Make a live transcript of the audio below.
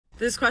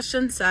This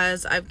question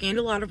says, I've gained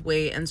a lot of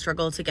weight and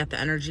struggle to get the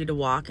energy to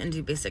walk and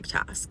do basic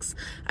tasks.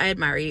 I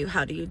admire you.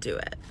 How do you do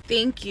it?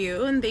 Thank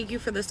you. And thank you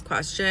for this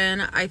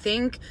question. I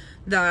think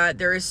that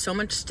there is so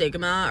much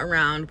stigma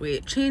around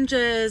weight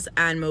changes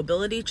and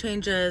mobility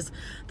changes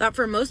that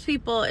for most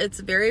people, it's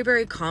very,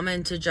 very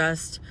common to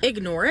just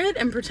ignore it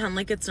and pretend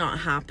like it's not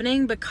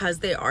happening because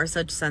they are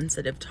such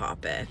sensitive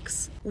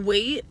topics.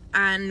 Weight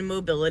and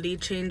mobility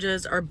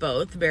changes are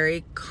both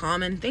very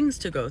common things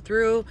to go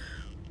through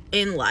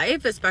in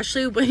life,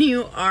 especially when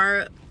you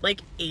are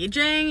like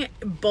aging.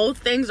 Both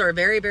things are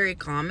very, very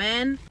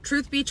common.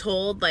 Truth be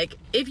told, like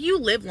if you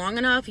live long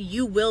enough,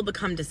 you will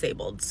become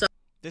disabled. So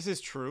this is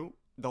true.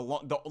 The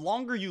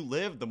longer you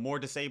live, the more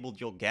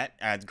disabled you'll get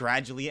as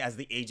gradually as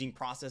the aging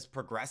process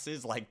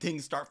progresses. Like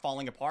things start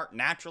falling apart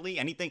naturally.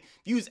 If you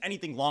use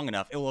anything long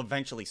enough, it will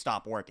eventually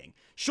stop working.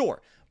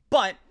 Sure.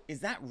 But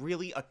is that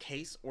really a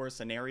case or a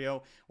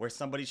scenario where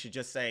somebody should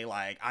just say,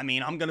 like, I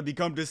mean, I'm going to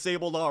become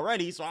disabled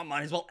already, so I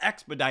might as well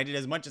expedite it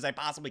as much as I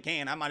possibly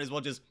can. I might as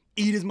well just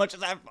eat as much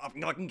as I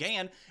fucking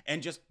can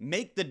and just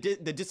make the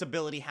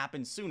disability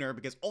happen sooner,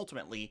 because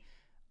ultimately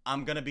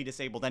I'm going to be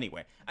disabled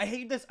anyway. I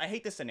hate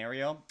this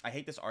scenario. I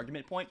hate this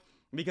argument point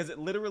because it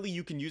literally,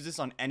 you can use this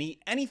on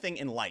anything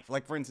in life.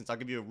 Like, for instance, I'll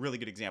give you a really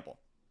good example.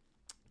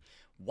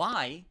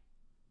 Why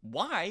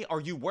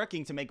are you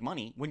working to make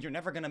money when you're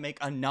never going to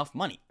make enough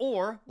money?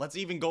 Or let's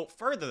even go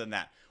further than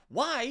that.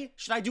 Why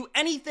should I do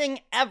anything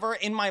ever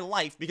in my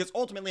life? Because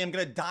ultimately I'm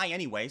going to die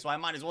anyway. So I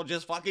might as well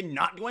just fucking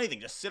not do anything.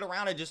 Just sit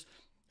around and just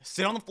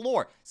sit on the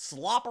floor,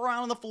 slop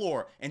around on the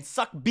floor and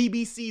suck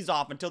BBCs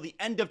off until the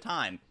end of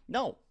time.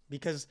 No,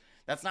 because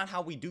that's not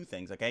how we do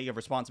things. Okay. You have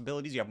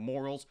responsibilities, you have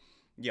morals,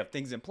 you have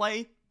things in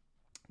play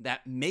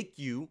that make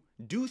you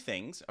do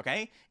things,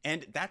 okay?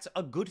 And that's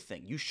a good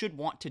thing. You should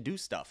want to do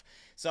stuff.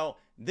 So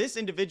this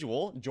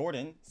individual,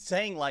 Jordan,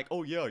 saying like,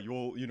 oh yeah,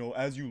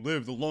 as you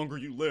live, the longer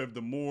you live,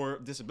 the more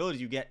disabilities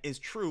you get, is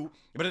true,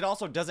 but it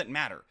also doesn't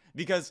matter,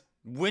 because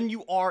when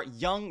you are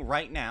young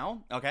right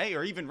now, okay,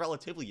 or even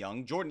relatively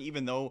young, Jordan,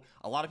 even though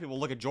a lot of people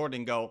look at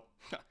Jordan and go,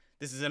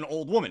 this is an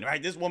old woman,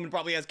 right? This woman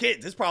probably has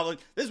kids.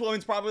 This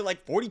woman's probably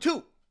like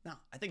 42. No,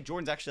 I think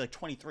Jordan's actually like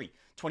 23,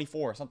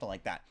 24 or something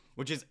like that,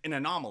 which is an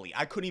anomaly.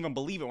 I couldn't even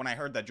believe it when I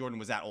heard that Jordan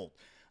was that old,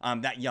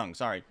 that young,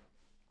 sorry.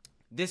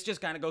 This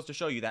just kind of goes to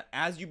show you that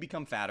as you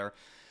become fatter,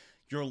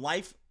 your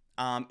life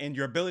and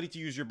your ability to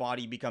use your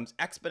body becomes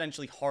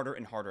exponentially harder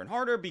and harder and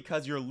harder,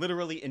 because you're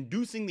literally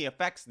inducing the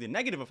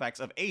negative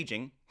effects of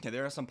aging. Okay,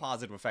 there are some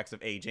positive effects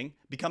of aging.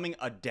 Becoming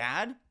a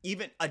dad,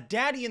 even a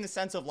daddy in the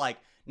sense of like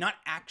not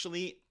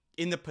actually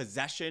in the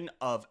possession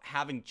of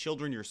having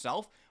children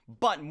yourself,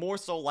 but more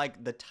so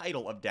like the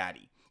title of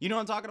daddy. You know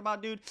what I'm talking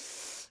about, dude?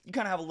 You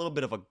kind of have a little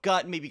bit of a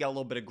gut. Maybe you got a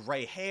little bit of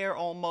gray hair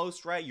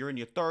almost, right? You're in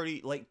your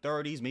late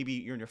 30s. Maybe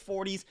you're in your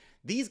 40s.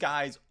 These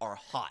guys are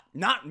hot.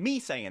 Not me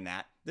saying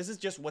that. This is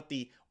just what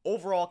the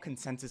overall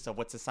consensus of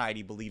what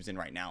society believes in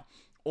right now.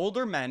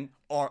 Older men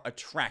are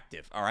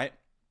attractive, all right?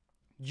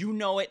 You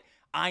know it.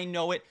 I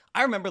know it.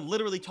 I remember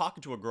literally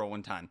talking to a girl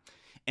one time,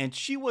 and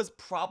she was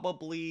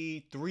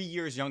probably 3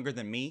 years younger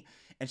than me.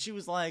 And she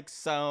was like,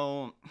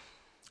 so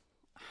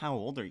how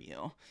old are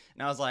you?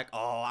 And I was like,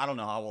 oh, I don't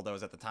know how old I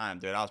was at the time,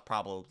 dude. I was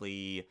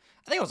probably,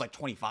 I think I was like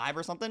 25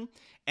 or something.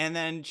 And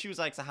then she was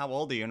like, so how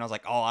old are you? And I was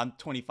like, oh, I'm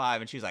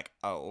 25. And she's like,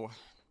 oh,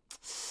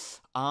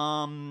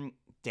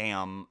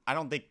 damn, I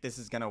don't think this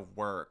is gonna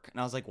work.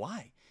 And I was like,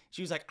 why?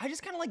 She was like, I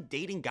just kind of like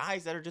dating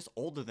guys that are just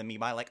older than me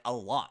by like a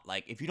lot.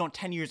 Like if you don't,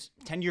 10 years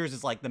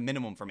is like the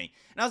minimum for me.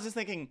 And I was just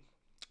thinking,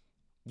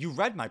 you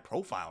read my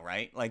profile,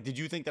 right? Like, did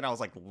you think that I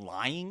was like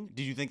lying?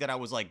 Did you think that I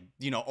was like,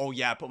 oh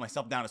yeah, I put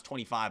myself down as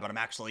 25, but I'm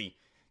actually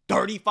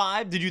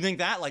 35? Did you think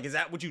that? Like, is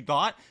that what you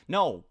thought?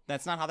 No,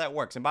 that's not how that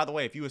works. And by the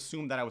way, if you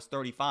assume that I was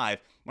 35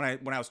 when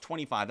I was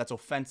 25, that's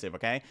offensive,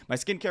 okay? My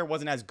skincare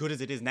wasn't as good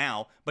as it is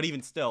now, but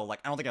even still, like,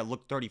 I don't think I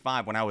looked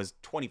 35 when I was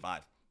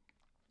 25.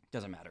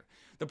 Doesn't matter.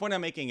 The point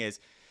I'm making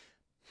is,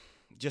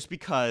 just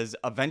because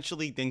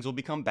eventually things will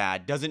become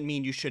bad doesn't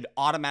mean you should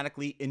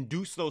automatically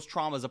induce those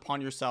traumas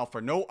upon yourself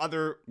for no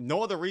other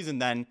reason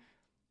than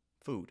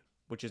food,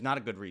 which is not a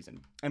good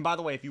reason. And by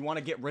the way, if you want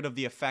to get rid of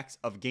the effects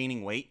of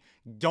gaining weight,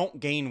 don't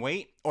gain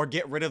weight or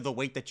get rid of the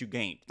weight that you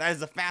gained. That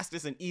is the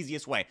fastest and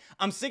easiest way.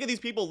 I'm sick of these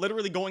people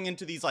literally going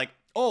into these like,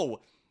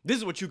 oh, this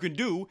is what you can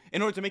do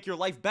in order to make your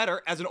life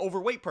better as an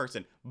overweight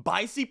person.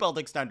 Buy seatbelt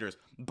extenders.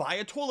 Buy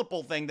a toilet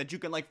bowl thing that you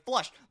can like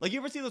flush. Like, you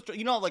ever see those,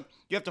 like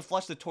you have to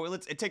flush the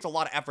toilets. It takes a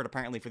lot of effort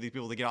apparently for these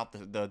people to get off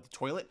the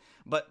toilet,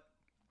 but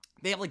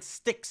they have like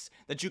sticks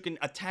that you can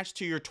attach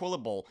to your toilet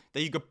bowl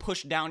that you could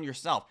push down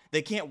yourself.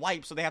 They can't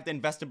wipe, so they have to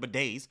invest in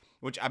bidets,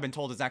 which I've been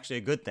told is actually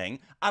a good thing.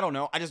 I don't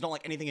know. I just don't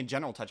like anything in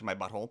general touching my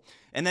butthole.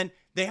 And then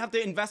they have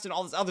to invest in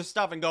all this other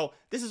stuff and go,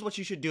 this is what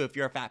you should do if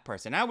you're a fat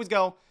person. I always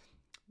go,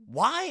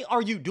 why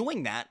are you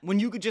doing that when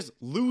you could just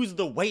lose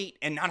the weight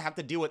and not have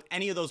to deal with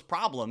any of those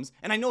problems?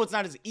 And I know it's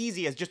not as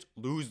easy as just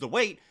lose the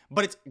weight,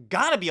 but it's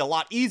gotta be a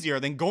lot easier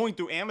than going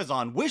through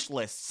Amazon wish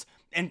lists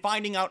and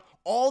finding out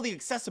all the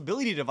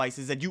accessibility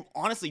devices that you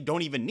honestly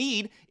don't even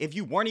need if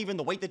you weren't even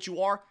the weight that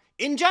you are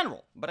in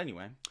general. But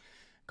anyway,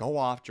 go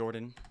off,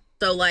 Jordan.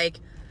 So like,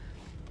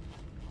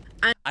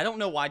 I don't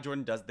know why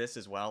Jordan does this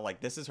as well. Like,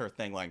 this is her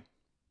thing. Like,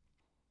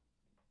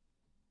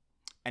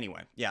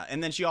 anyway, yeah.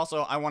 And then she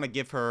also, I want to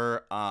give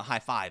her a high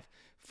five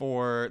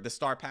for the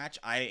star patch.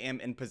 I am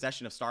in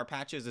possession of star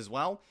patches as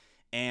well.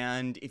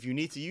 And if you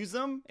need to use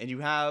them and you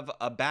have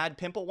a bad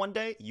pimple one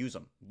day, use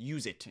them.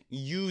 Use it.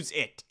 Use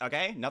it.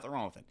 Okay? Nothing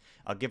wrong with it.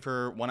 I'll give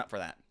her one up for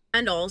that.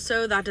 and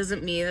also, that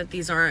doesn't mean that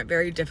these aren't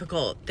very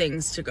difficult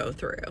things to go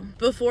through.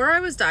 Before I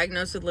was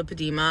diagnosed with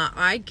lipedema,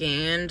 I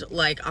gained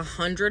like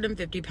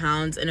 150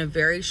 pounds in a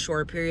very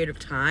short period of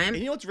time. And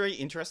you know what's very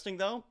interesting,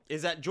 though,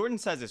 is that Jordan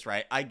says this,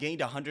 right? I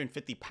gained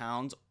 150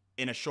 pounds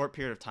in a short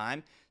period of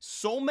time.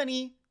 So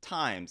many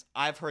times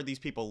I've heard these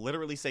people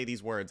literally say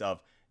these words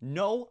of,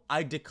 no,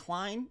 I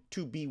decline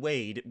to be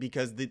weighed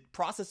because the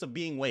process of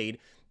being weighed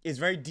is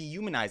very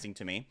dehumanizing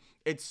to me.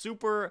 It's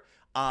super...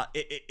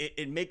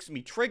 It makes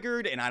me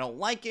triggered and I don't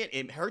like it.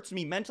 It hurts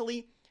me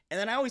mentally. And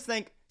then I always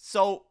think,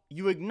 so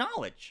you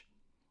acknowledge,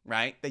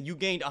 right, that you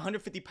gained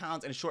 150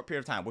 pounds in a short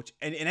period of time, which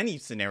in any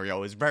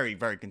scenario is very,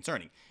 very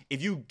concerning.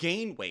 If you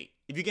gain weight,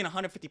 if you gain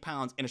 150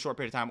 pounds in a short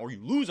period of time, or you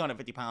lose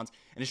 150 pounds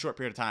in a short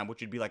period of time,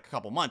 which would be like a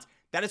couple months,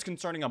 that is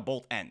concerning on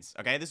both ends,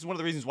 okay? This is one of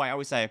the reasons why I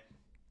always say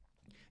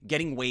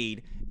getting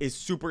weighed is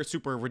super,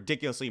 super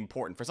ridiculously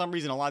important. For some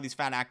reason, a lot of these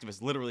fat activists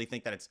literally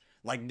think that it's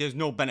like there's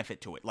no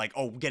benefit to it. Like,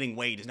 oh, getting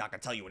weighed is not going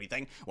to tell you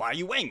anything. Why are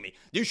you weighing me?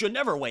 You should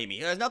never weigh me.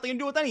 It has nothing to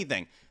do with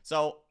anything.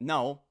 So,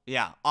 no,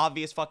 yeah,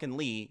 obvious fucking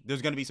Lee,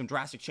 there's going to be some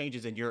drastic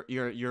changes in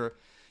your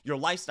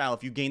lifestyle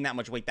if you gain that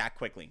much weight that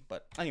quickly.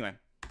 But anyway.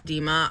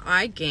 Lipedema,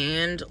 I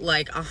gained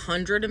like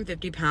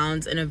 150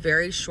 pounds in a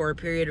very short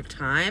period of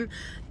time.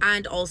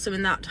 And also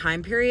in that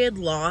time period,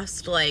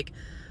 lost like,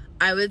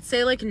 I would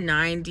say like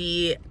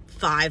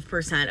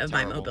 95% of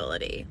my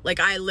mobility. Like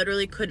I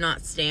literally could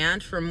not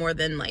stand for more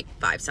than like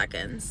 5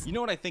 seconds. You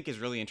know what I think is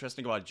really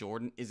interesting about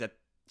Jordan is that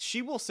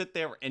she will sit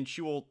there and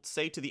she will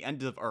say to the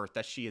end of earth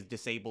that she is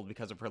disabled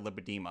because of her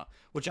lipedema,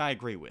 which I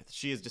agree with.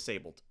 She is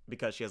disabled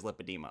because she has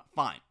lipedema.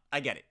 Fine. I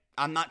get it.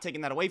 I'm not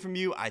taking that away from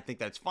you. I think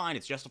that's fine.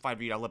 It's justified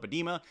for you to have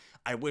lipedema.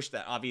 I wish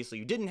that obviously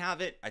you didn't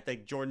have it. I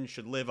think Jordan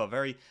should live a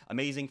very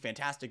amazing,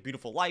 fantastic,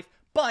 beautiful life.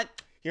 But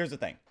here's the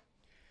thing.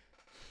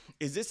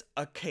 Is this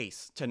a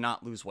case to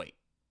not lose weight?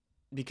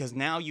 Because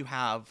now you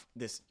have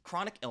this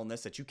chronic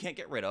illness that you can't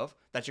get rid of,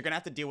 that you're going to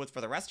have to deal with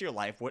for the rest of your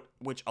life,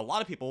 which a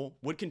lot of people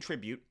would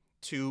contribute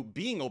to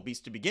being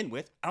obese to begin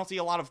with. I don't see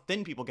a lot of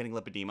thin people getting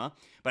lipedema,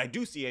 but I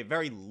do see a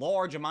very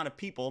large amount of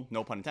people,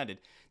 no pun intended,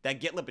 that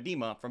get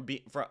lipedema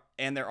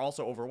and they're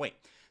also overweight.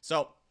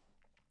 So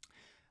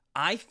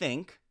I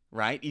think,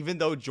 right, even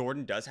though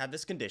Jordan does have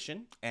this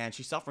condition and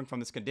she's suffering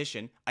from this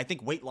condition, I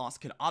think weight loss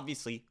can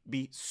obviously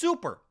be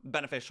super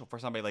beneficial for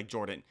somebody like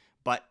Jordan,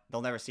 but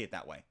they'll never see it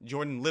that way.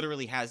 Jordan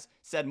literally has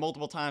said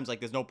multiple times,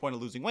 like, there's no point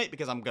in losing weight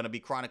because I'm going to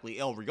be chronically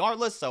ill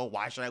regardless, so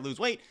why should I lose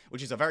weight?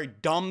 Which is a very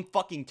dumb,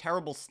 fucking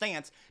terrible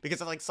stance, because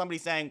it's like somebody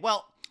saying,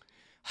 well,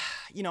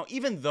 you know,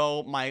 even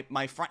though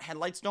my front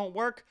headlights don't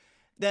work,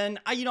 then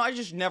I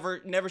just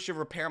never should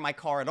repair my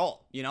car at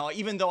all. You know,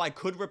 even though I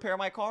could repair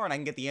my car and I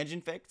can get the engine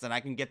fixed and I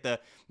can get the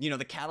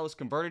catalyst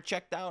converter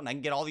checked out and I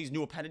can get all these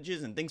new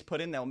appendages and things put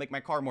in that will make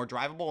my car more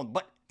drivable.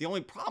 But the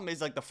only problem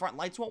is like the front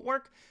lights won't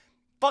work.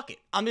 Fuck it.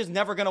 I'm just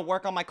never going to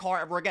work on my car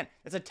ever again.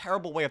 It's a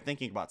terrible way of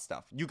thinking about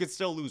stuff. You could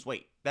still lose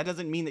weight. That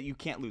doesn't mean that you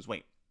can't lose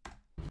weight.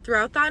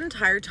 Throughout that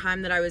entire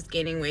time that I was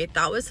gaining weight,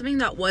 that was something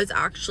that was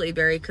actually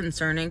very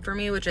concerning for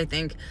me, which I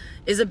think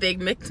is a big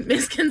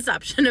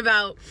misconception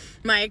about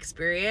my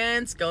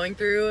experience going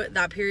through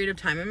that period of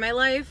time in my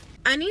life.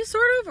 Any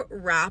sort of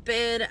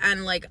rapid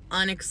and like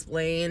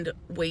unexplained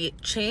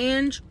weight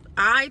change,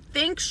 I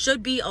think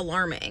should be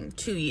alarming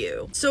to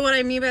you. So what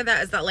I mean by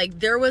that is that like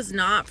there was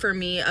not for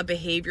me a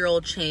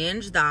behavioral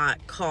change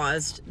that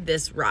caused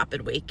this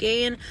rapid weight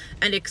gain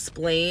and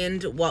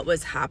explained what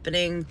was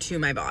happening to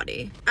my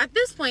body. At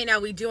this point now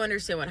we do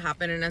understand what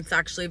happened, and it's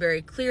actually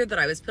very clear that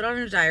I was put on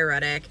a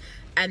diuretic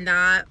and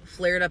that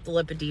flared up the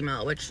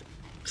lipedema, which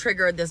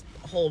triggered this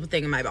whole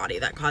thing in my body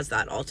that caused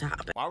that all to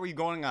happen. Why were you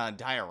going on a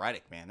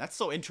diuretic, man? That's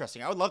so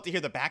interesting. I would love to hear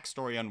the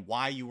backstory on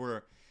why you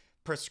were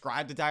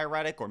prescribed a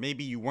diuretic, or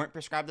maybe you weren't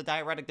prescribed a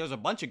diuretic. There's a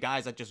bunch of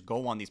guys that just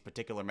go on these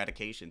particular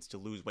medications to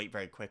lose weight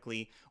very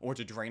quickly or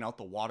to drain out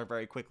the water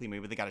very quickly.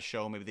 Maybe they got a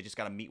show, maybe they just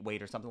got to meet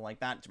weight or something like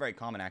that. It's very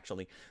common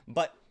actually.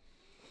 But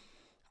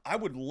I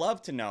would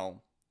love to know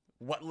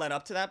what led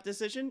up to that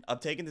decision of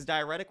taking this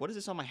diuretic. What is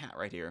this on my hat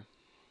right here?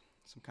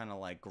 Some kind of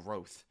like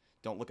growth.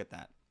 Don't look at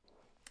that.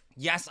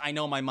 Yes, I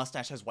know my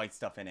mustache has white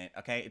stuff in it,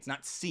 okay? It's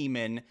not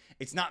semen.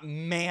 It's not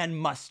man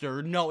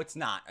mustard. No, it's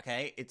not,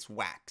 okay? It's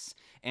wax.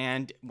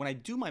 And when I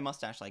do my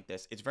mustache like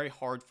this, it's very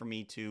hard for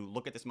me to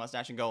look at this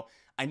mustache and go,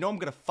 I know I'm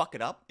going to fuck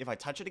it up if I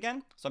touch it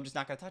again, so I'm just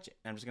not going to touch it.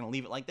 And I'm just going to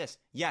leave it like this.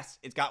 Yes,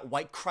 it's got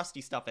white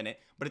crusty stuff in it,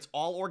 but it's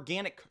all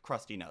organic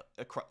crusty nut.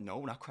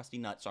 No, not crusty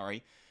nut,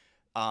 sorry.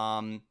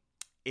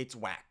 It's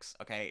wax,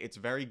 okay? It's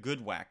very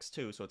good wax,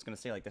 too, so it's going to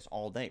stay like this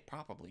all day,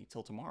 probably,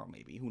 till tomorrow,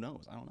 maybe. Who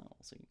knows? I don't know.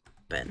 We'll see.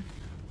 happen,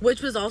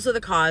 which was also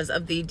the cause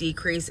of the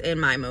decrease in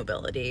my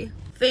mobility.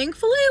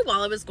 Thankfully,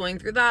 while I was going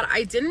through that,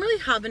 I didn't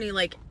really have any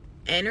like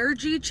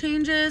energy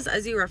changes,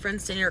 as you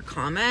referenced in your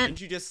comment.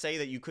 Didn't you just say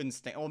that you couldn't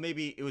stand? Well,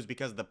 maybe it was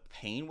because the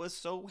pain was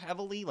so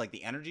heavily, like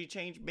the energy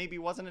change maybe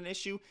wasn't an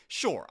issue.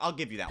 Sure, I'll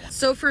give you that one.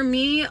 So for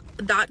me,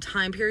 that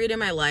time period in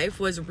my life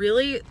was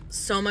really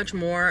so much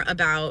more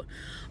about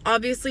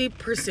obviously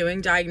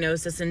pursuing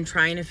diagnosis and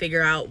trying to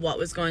figure out what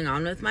was going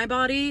on with my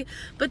body,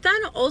 but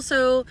then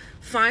also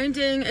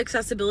finding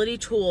accessibility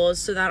tools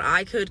so that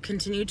I could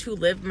continue to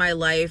live my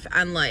life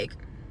and like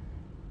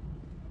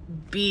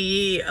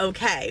be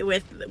okay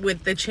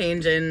with the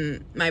change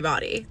in my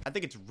body. I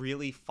think it's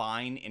really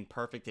fine and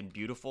perfect and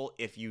beautiful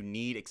if you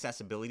need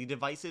accessibility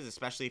devices,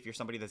 especially if you're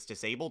somebody that's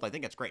disabled. I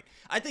think that's great.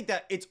 I think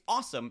that it's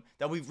awesome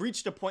that we've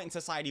reached a point in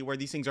society where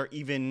these things are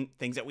even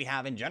things that we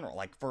have in general.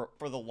 Like for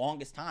the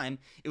longest time,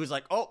 it was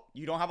like, oh,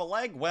 you don't have a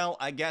leg? Well,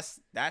 I guess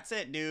that's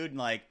it, dude.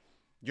 Like,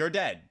 you're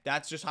dead.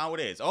 That's just how it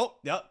is. Oh,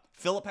 yep.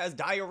 Philip has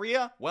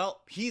diarrhea.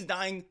 Well, he's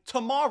dying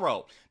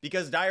tomorrow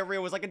because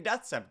diarrhea was like a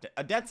death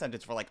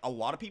sentence for like a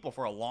lot of people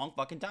for a long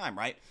fucking time,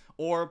 right?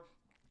 Or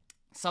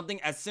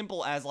something as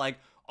simple as like,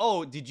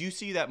 oh, did you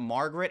see that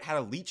Margaret had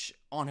a leech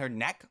on her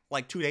neck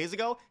like 2 days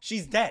ago?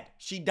 She's dead.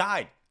 She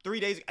died 3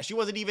 days ago. She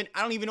wasn't even,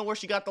 I don't even know where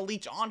she got the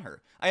leech on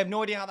her. I have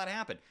no idea how that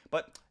happened.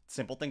 But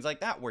simple things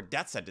like that were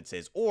death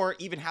sentences. Or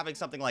even having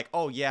something like,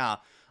 oh yeah,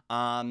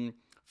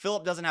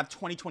 Philip doesn't have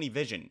 20/20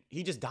 vision.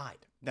 He just died.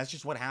 That's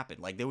just what happened.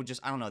 Like, they would just,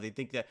 I don't know, they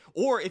think that,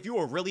 or if you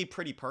were a really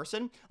pretty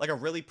person, like a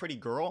really pretty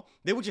girl,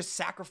 they would just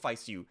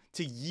sacrifice you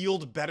to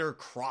yield better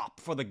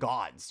crop for the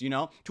gods, you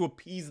know, to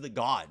appease the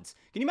gods.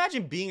 Can you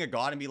imagine being a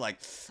god and be like,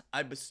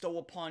 I bestow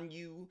upon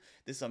you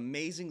this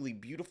amazingly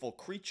beautiful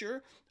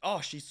creature.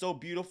 Oh, she's so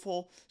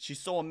beautiful. She's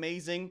so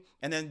amazing.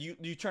 And then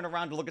you turn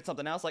around to look at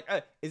something else like,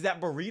 is that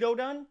burrito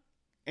done?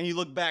 And you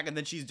look back and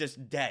then she's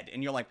just dead.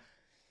 And you're like,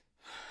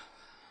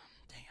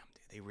 damn,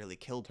 dude, they really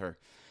killed her.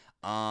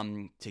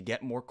 To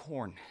get more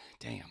corn.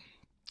 Damn.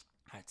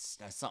 That's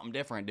something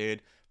different,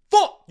 dude.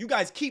 Fuck! You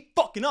guys keep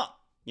fucking up,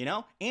 you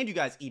know? And you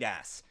guys eat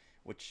ass,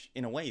 which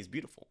in a way is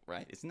beautiful,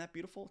 right? Isn't that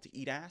beautiful to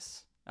eat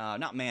ass?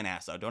 Not man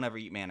ass though. Don't ever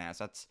eat man ass.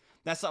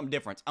 That's something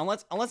different.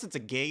 Unless it's a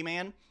gay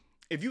man.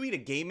 If you eat a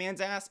gay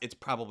man's ass, it's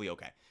probably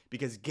okay.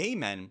 Because gay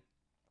men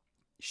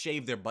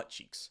shave their butt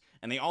cheeks.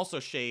 And they also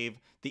shave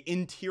the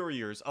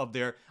interiors of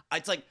their...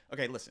 It's like,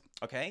 okay, listen,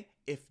 okay?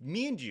 If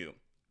me and you,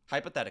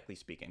 hypothetically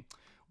speaking,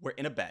 we're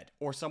in a bed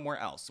or somewhere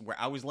else where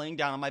I was laying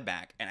down on my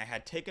back and I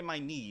had taken my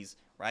knees,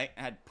 right?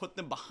 I had put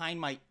them behind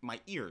my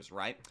ears,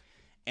 right?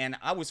 And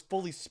I was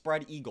fully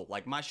spread eagle.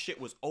 Like, my shit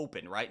was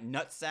open, right?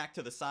 Nutsack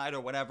to the side or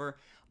whatever.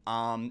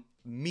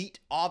 Meat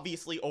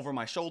obviously over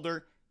my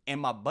shoulder. And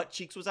my butt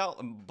cheeks was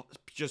out.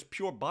 Just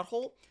pure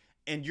butthole.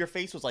 And your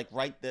face was like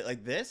right there,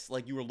 like this.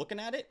 Like you were looking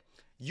at it.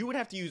 You would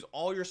have to use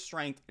all your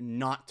strength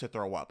not to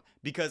throw up.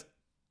 Because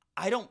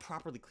I don't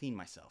properly clean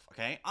myself,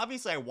 okay?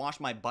 Obviously, I wash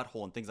my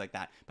butthole and things like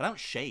that, but I don't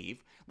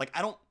shave. Like,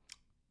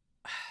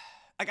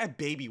 I got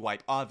baby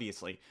wipe,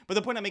 obviously. But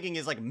the point I'm making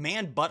is, like,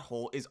 man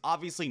butthole is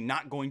obviously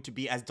not going to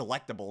be as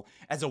delectable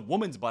as a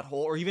woman's butthole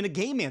or even a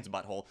gay man's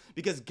butthole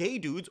because gay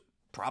dudes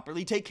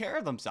properly take care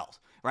of themselves,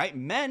 right?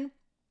 Men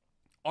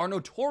are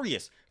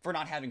notorious for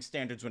not having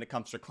standards when it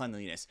comes to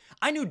cleanliness.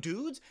 I knew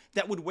dudes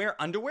that would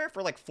wear underwear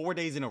for like 4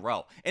 days in a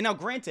row. And now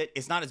granted,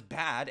 it's not as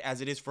bad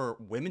as it is for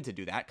women to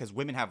do that because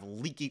women have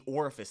leaky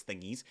orifice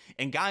thingies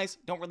and guys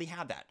don't really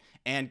have that.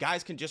 And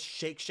guys can just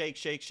shake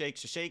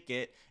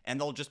it and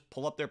they'll just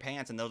pull up their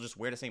pants and they'll just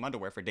wear the same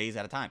underwear for days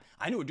at a time.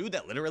 I knew a dude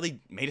that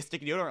literally made a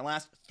sticky deodorant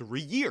last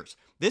 3 years.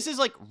 This is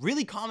like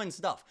really common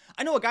stuff.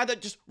 I know a guy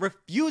that just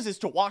refuses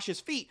to wash his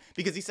feet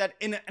because he said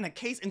in a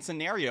case and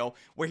scenario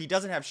where he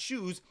doesn't have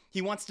shoes,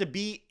 he wants to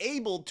be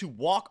able to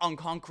walk on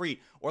concrete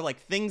or like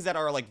things that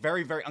are like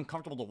very, very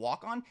uncomfortable to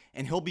walk on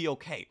and he'll be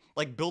okay.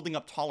 Like building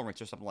up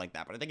tolerance or something like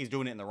that. But I think he's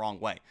doing it in the wrong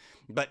way.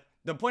 But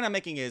the point I'm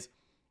making is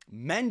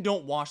men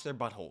don't wash their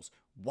buttholes.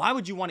 Why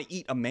would you want to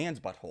eat a man's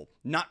butthole?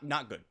 Not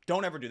good.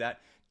 Don't ever do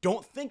that.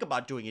 Don't think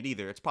about doing it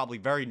either. It's probably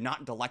very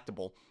not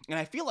delectable. And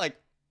I feel like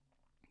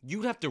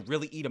you'd have to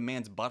really eat a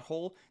man's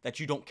butthole that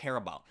you don't care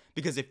about.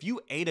 Because if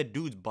you ate a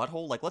dude's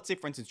butthole, like let's say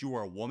for instance you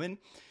were a woman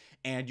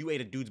and you ate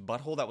a dude's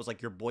butthole that was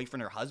like your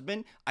boyfriend or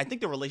husband, I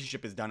think the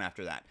relationship is done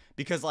after that.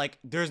 Because like,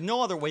 there's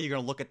no other way you're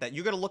gonna look at that.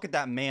 You're gonna look at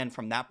that man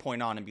from that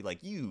point on and be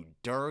like, you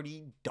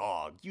dirty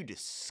dog, you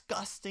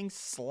disgusting,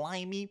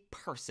 slimy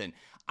person.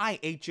 I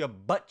ate your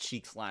butt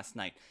cheeks last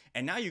night.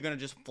 And now you're gonna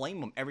just flame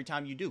them every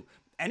time you do.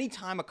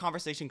 Anytime a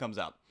conversation comes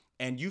up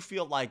and you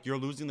feel like you're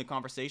losing the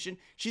conversation,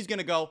 she's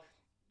gonna go,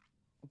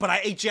 but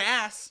I ate your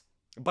ass.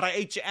 But I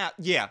ate your ass.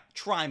 Yeah,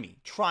 try me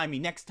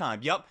next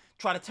time. Yep.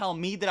 Try to tell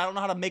me that I don't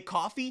know how to make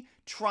coffee?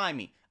 Try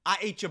me. I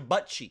ate your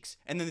butt cheeks.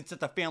 And then it's at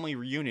the family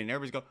reunion. And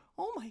everybody's going,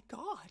 oh my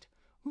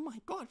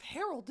God,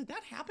 Harold, did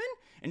that happen?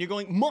 And you're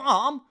going,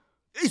 Mom,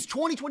 it's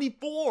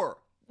 2024.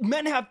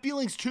 Men have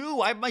feelings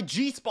too. I have my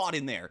G-spot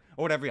in there.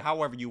 Or whatever,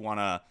 however you want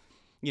to,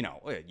 you know,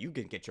 you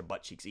can get your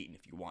butt cheeks eaten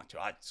if you want to.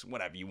 It's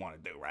whatever you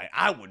want to do, right?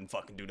 I wouldn't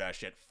fucking do that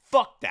shit.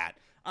 Fuck that.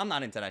 I'm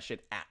not into that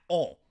shit at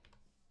all.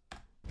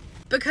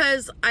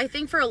 Because I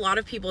think for a lot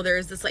of people, there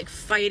is this like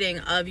fighting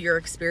of your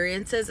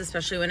experiences,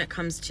 especially when it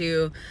comes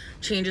to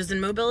changes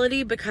in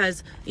mobility,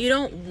 because you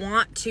don't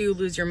want to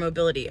lose your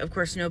mobility. Of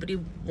course, nobody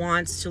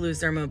wants to lose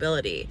their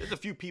mobility. There's a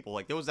few people,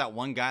 like there was that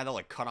one guy that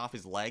like cut off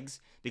his legs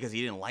because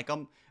he didn't like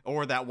them,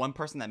 or that one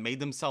person that made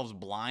themselves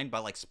blind by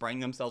like spraying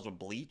themselves with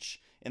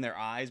bleach in their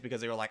eyes because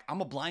they were like,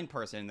 I'm a blind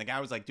person. And the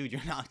guy was like, dude,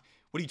 you're not,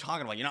 what are you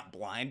talking about? You're not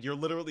blind. You're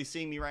literally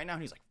seeing me right now.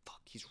 And he's like,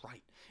 fuck, he's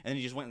right. And then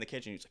he just went in the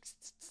kitchen. He was like,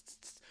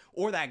 tss.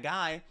 Or that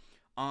guy,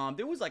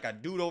 there was like a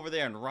dude over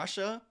there in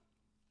Russia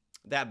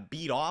that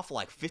beat off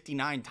like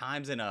 59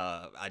 times in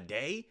a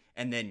day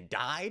and then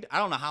died. I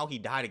don't know how he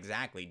died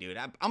exactly, dude.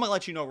 I'm gonna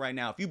let you know right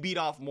now. If you beat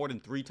off more than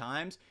 3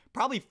 times,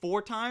 probably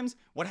 4 times,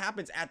 what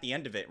happens at the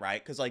end of it,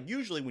 right? Because like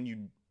usually when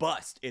you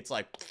bust, it's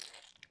like,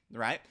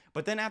 right?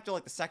 But then after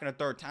like the 2nd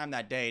or 3rd time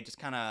that day, it just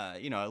kind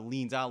of, you know, it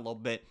leans out a little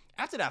bit.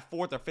 After that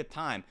 4th or 5th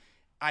time,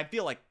 I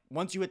feel like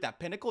once you hit that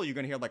pinnacle, you're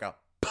gonna hear like a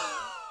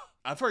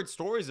I've heard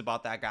stories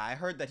about that guy. I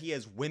heard that he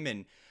has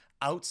women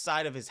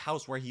outside of his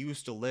house where he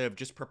used to live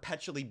just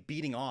perpetually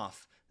beating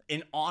off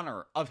in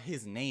honor of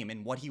his name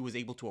and what he was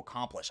able to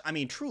accomplish. I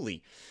mean,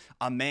 truly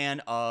a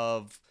man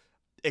of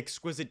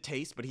exquisite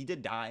taste, but he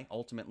did die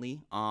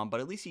ultimately.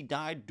 But at least he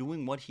died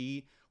doing what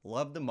he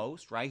loved the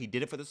most, right? He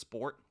did it for the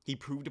sport. He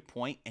proved a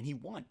point and he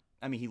won.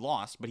 I mean, he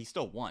lost, but he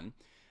still won.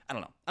 I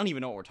don't know. I don't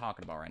even know what we're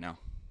talking about right now.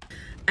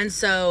 And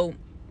so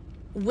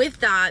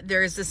with that,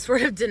 there's this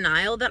sort of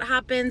denial that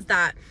happens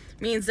that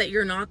means that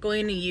you're not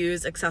going to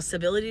use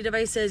accessibility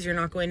devices, you're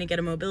not going to get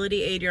a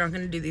mobility aid, you're not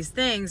going to do these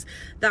things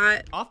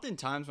that...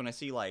 Oftentimes when I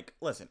see like,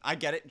 listen, I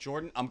get it,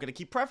 Jordan, I'm going to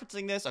keep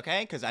preferencing this, okay?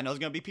 Because I know there's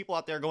going to be people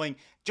out there going,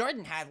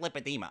 Jordan has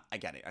lipedema. I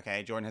get it,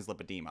 okay? Jordan has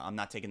lipedema. I'm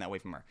not taking that away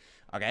from her,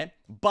 okay?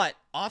 But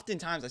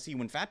oftentimes I see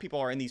when fat people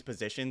are in these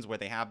positions where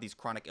they have these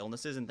chronic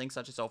illnesses and things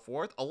such and so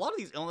forth, a lot of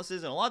these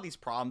illnesses and a lot of these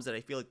problems that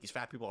I feel like these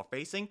fat people are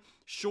facing,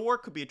 sure,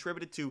 could be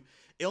attributed to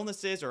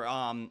illnesses or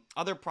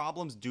other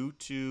problems due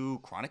to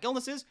chronic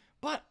illnesses,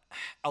 but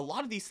a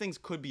lot of these things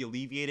could be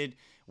alleviated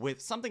with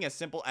something as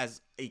simple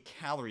as a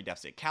calorie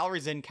deficit.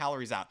 Calories in,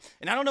 calories out.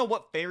 And I don't know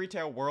what fairy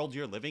tale world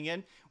you're living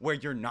in where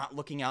you're not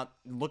looking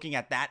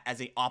at that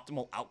as a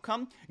optimal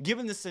outcome,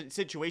 given the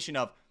situation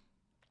of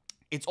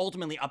it's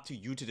ultimately up to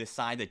you to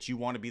decide that you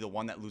want to be the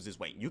one that loses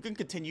weight. You can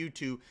continue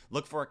to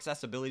look for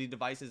accessibility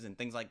devices and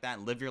things like that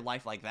and live your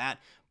life like that.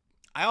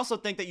 I also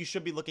think that you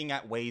should be looking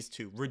at ways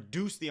to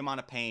reduce the amount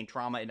of pain,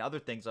 trauma, and other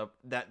things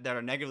that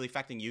are negatively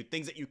affecting you,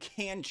 things that you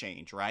can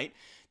change, right?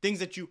 Things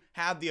that you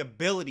have the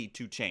ability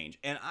to change.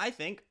 And I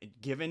think,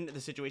 given the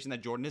situation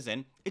that Jordan is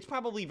in, it's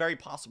probably very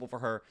possible for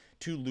her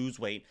to lose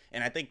weight,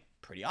 and I think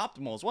pretty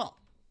optimal as well.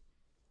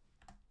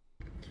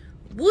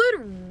 Would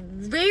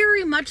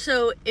very much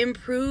so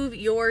improve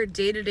your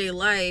day-to-day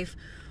life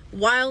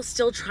while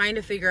still trying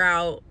to figure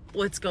out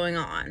what's going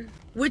on.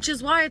 Which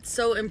is why it's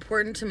so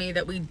important to me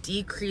that we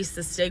decrease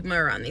the stigma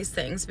around these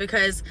things,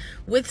 because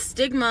with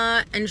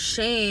stigma and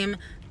shame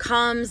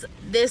comes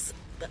this,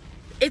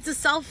 it's a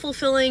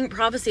self-fulfilling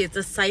prophecy. It's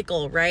a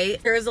cycle, right?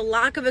 There is a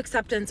lack of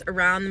acceptance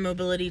around the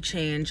mobility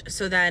change.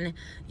 So then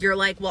you're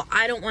like, well,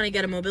 I don't want to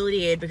get a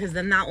mobility aid because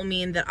then that will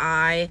mean that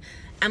I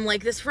am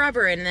like this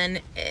forever. And then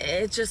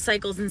it just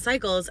cycles and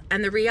cycles.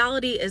 And the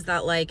reality is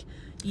that like,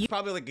 you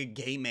probably like a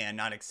gay man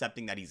not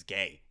accepting that he's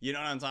gay. You know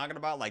what I'm talking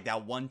about? Like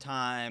that one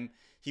time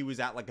he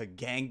was at like a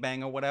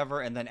gangbang or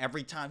whatever, and then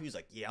every time he was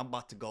like, yeah, I'm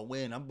about to go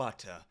in, I'm about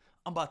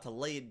to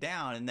lay it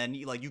down, and then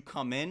you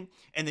come in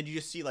and then you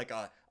just see like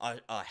a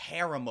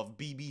harem of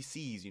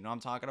BBCs, you know what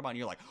I'm talking about? And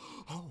you're like,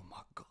 oh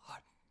my god.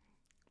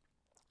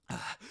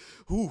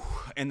 Ooh.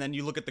 And then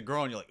you look at the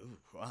girl and you're like,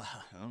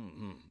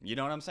 ooh, you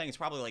know what I'm saying? It's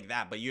probably like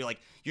that, but you're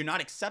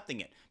not accepting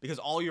it because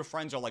all your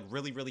friends are like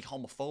really, really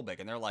homophobic,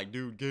 and they're like,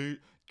 dude,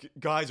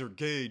 guys are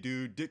gay,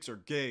 dude, dicks are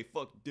gay,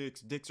 fuck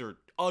dicks are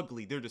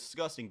ugly, they're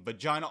disgusting,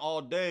 vagina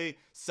all day,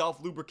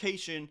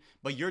 self-lubrication,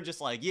 but you're just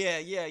like,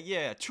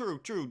 yeah,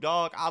 true,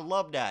 dog, I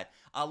love that,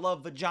 I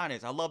love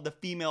vaginas, I love the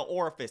female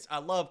orifice, I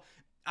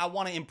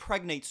want to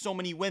impregnate so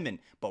many women,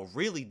 but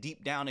really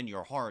deep down in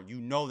your heart, you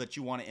know that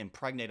you want to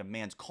impregnate a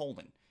man's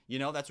colon, you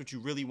know, that's what you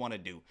really want to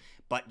do,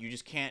 but you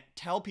just can't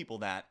tell people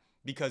that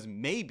because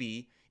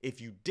maybe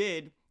if you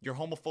did, your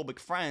homophobic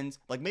friends,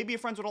 like maybe you're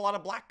friends with a lot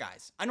of black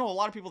guys. I know a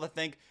lot of people that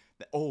think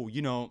that, oh,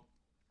 you know,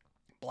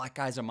 black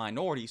guys are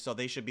minorities, so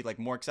they should be like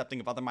more accepting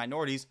of other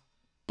minorities.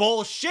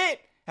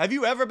 Bullshit! Have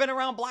you ever been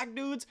around black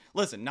dudes?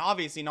 Listen, now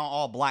obviously not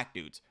all black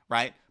dudes,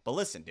 right? But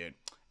listen, dude,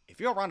 if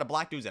you're around the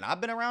black dudes that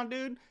I've been around,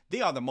 dude,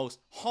 they are the most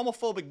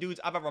homophobic dudes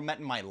I've ever met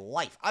in my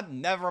life. I've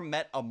never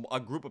met a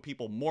group of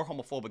people more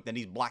homophobic than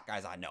these black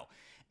guys I know.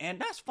 And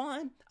that's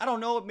fine. I don't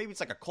know, maybe it's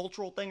like a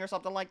cultural thing or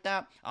something like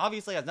that.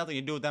 Obviously, it has nothing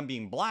to do with them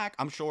being black,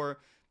 I'm sure,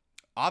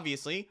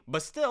 obviously.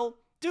 But still,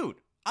 dude,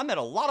 I met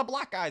a lot of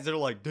black guys that are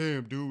like,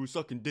 damn, dude,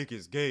 sucking dick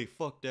is gay.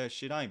 Fuck that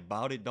shit. I ain't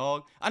about it,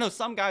 dog. I know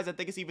some guys that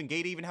think it's even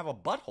gay to even have a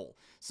butthole.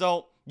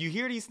 So you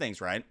hear these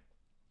things, right?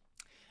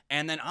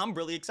 And then I'm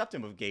really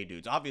accepting of gay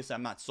dudes. Obviously,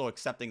 I'm not so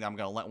accepting that I'm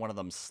going to let one of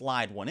them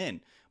slide one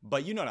in.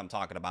 But you know what I'm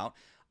talking about.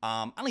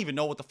 I don't even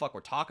know what the fuck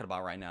we're talking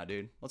about right now,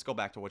 dude. Let's go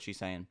back to what she's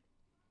saying.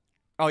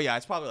 Oh yeah,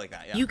 it's probably like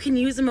that. Yeah. You can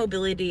use a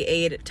mobility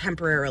aid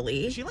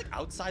temporarily. Is she like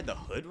outside the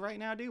hood right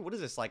now, dude? What is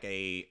this, like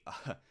a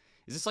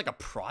is this like a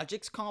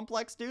projects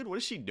complex, dude? What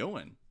is she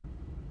doing?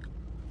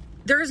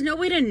 There is no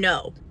way to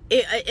know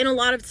in a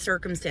lot of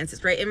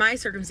circumstances, right? In my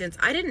circumstance,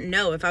 I didn't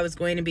know if I was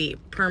going to be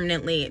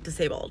permanently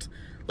disabled.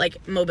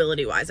 Like,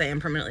 mobility wise, I am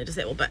permanently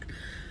disabled, but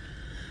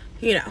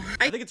you know,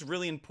 I think it's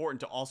really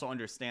important to also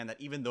understand that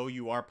even though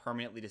you are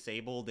permanently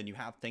disabled and you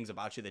have things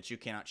about you that you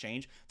cannot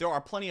change, there are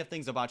plenty of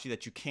things about you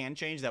that you can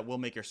change that will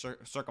make your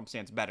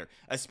circumstance better,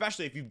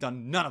 especially if you've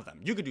done none of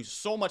them. You could do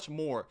so much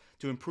more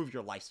to improve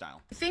your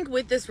lifestyle. I think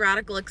with this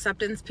radical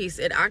acceptance piece,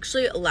 it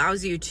actually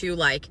allows you to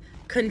like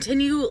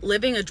continue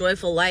living a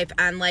joyful life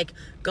and like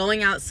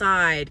going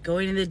outside,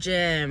 going to the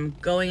gym,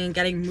 going and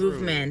getting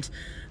movement,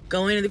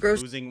 going to the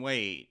grocery, losing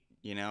weight,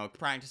 you know,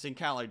 practicing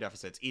calorie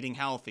deficits, eating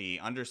healthy,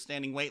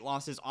 understanding weight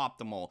loss is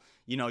optimal.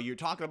 You know, you're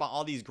talking about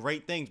all these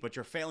great things, but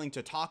you're failing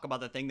to talk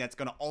about the thing that's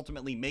going to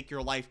ultimately make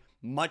your life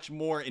much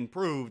more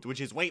improved, which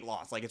is weight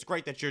loss. Like, it's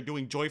great that you're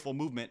doing joyful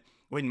movement,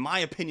 when in my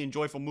opinion,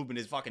 joyful movement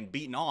is fucking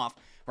beaten off,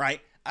 right?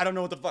 I don't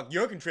know what the fuck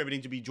you're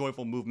contributing to be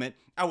joyful movement.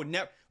 I would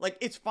never, like,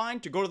 it's fine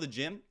to go to the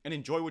gym and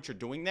enjoy what you're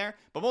doing there,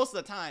 but most of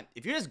the time,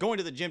 if you're just going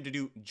to the gym to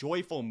do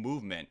joyful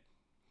movement,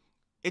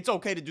 it's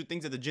okay to do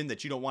things at the gym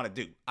that you don't want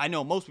to do. I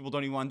know most people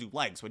don't even want to do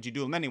legs, but you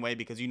do them anyway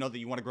because you know that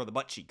you want to grow the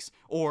butt cheeks,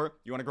 or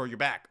you want to grow your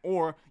back,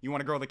 or you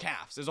want to grow the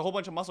calves. There's a whole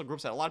bunch of muscle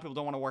groups that a lot of people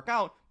don't want to work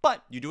out,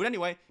 but you do it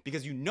anyway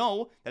because you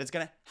know that it's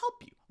going to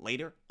help you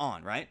later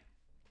on, right?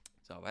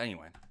 So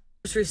anyway.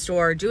 Grocery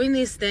store, doing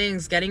these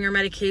things, getting your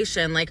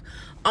medication, like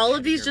all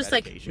of these just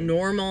like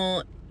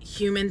normal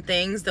human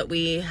things that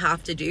we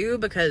have to do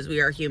because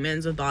we are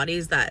humans with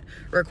bodies that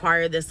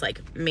require this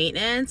like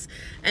maintenance,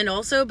 and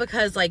also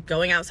because like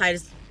going outside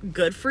is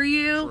good for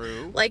you.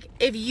 True. Like,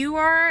 if you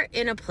are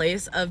in a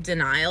place of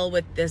denial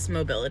with this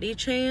mobility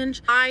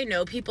change, I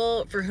know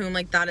people for whom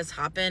like that has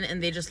happened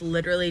and they just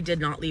literally did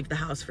not leave the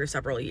house for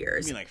several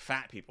years. I mean, like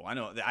fat people. I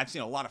know I've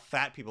seen a lot of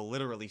fat people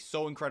literally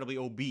so incredibly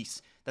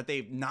obese that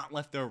they've not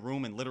left their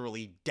room in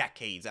literally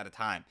decades at a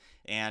time.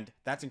 And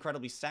that's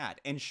incredibly sad.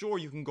 And sure,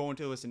 you can go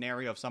into a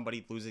scenario of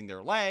somebody losing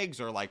their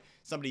legs or like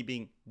somebody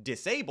being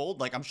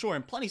disabled. Like, I'm sure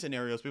in plenty of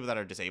scenarios, people that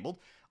are disabled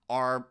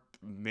are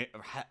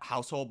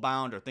household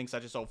bound or things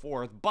such and so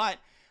forth. But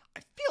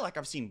I feel like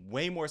I've seen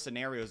way more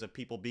scenarios of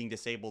people being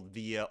disabled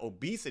via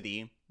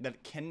obesity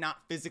that cannot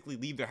physically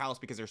leave their house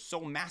because they're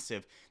so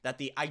massive that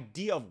the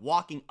idea of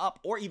walking up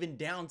or even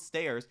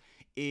downstairs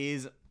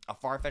is a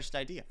far-fetched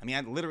idea. I mean,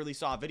 I literally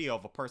saw a video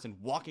of a person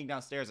walking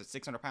downstairs at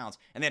 600 pounds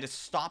and they had to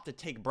stop to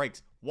take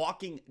breaks.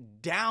 Walking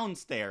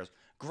downstairs,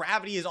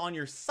 gravity is on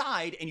your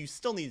side and you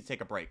still need to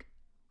take a break.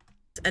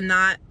 And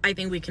that, I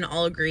think we can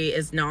all agree,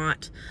 is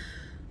not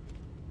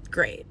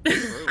great.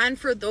 And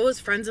for those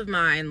friends of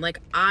mine, like,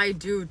 I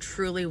do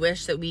truly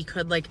wish that we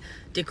could like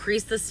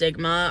decrease the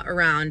stigma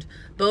around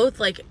both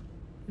like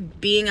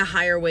being a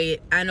higher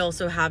weight and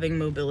also having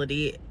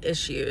mobility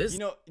issues. You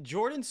know,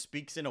 Jordan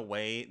speaks in a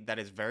way that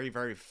is very,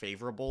 very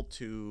favorable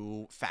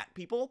to fat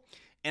people.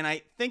 And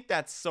I think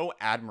that's so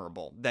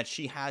admirable that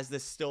she has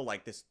this still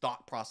like this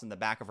thought process in the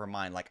back of her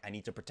mind. Like, I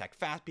need to protect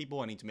fat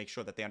people. I need to make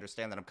sure that they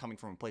understand that I'm coming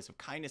from a place of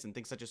kindness and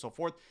things such and so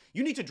forth.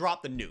 You need to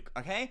drop the nuke,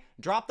 okay?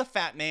 Drop the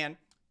fat man.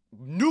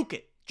 Nuke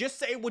it. Just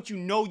say what you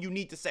know you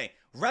need to say.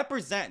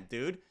 Represent,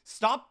 dude.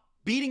 Stop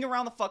beating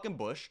around the fucking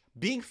bush.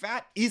 Being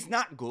fat is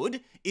not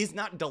good, is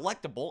not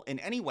delectable in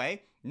any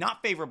way,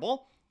 not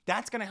favorable.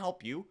 That's gonna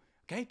help you,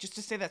 okay? Just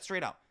to say that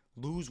straight out.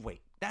 Lose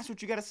weight. That's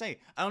what you gotta say.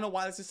 I don't know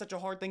why this is such a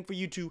hard thing for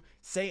you to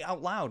say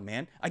out loud,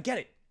 man. I get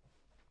it.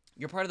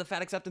 You're part of the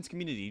fat acceptance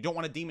community. You don't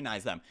want to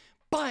demonize them.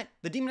 But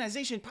the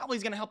demonization probably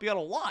is going to help you out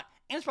a lot.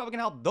 And it's probably going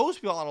to help those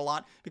people out a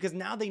lot because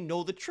now they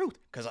know the truth.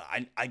 Because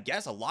I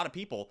guess a lot of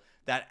people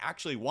that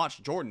actually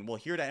watch Jordan will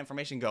hear that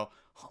information and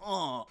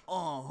go,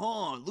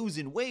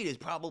 losing weight is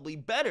probably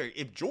better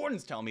if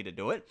Jordan's telling me to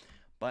do it.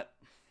 But,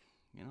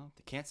 you know,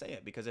 they can't say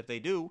it because if they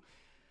do,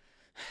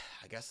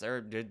 I guess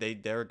they're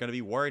going to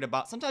be worried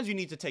about. Sometimes you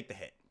need to take the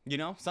hit, you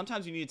know?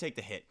 Sometimes you need to take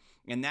the hit.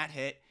 And that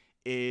hit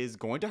is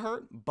going to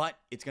hurt, but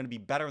it's going to be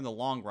better in the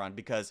long run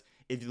because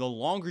if the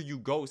longer you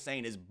go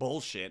saying is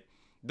bullshit,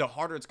 the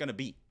harder it's going to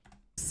be.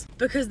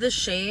 Because the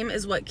shame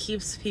is what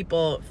keeps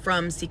people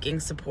from seeking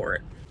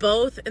support,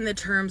 both in the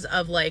terms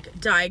of like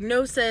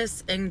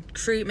diagnosis and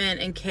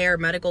treatment and care,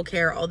 medical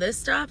care, all this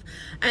stuff,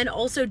 and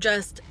also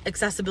just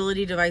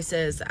accessibility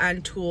devices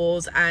and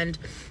tools and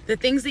the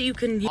things that you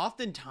can use.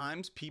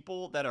 Oftentimes,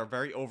 people that are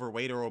very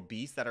overweight or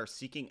obese that are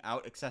seeking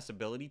out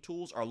accessibility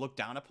tools are looked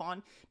down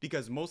upon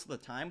because most of the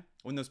time,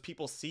 when those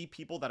people see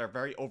people that are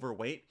very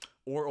overweight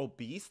or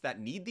obese that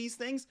need these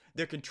things,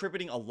 they're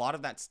contributing a lot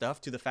of that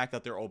stuff to the fact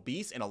that they're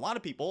obese. And a lot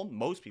of people,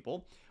 most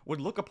people, would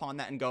look upon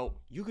that and go,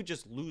 you could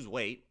just lose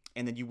weight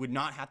and then you would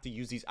not have to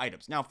use these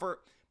items. Now, for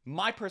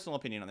my personal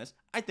opinion on this,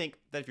 I think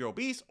that if you're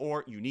obese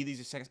or you need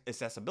these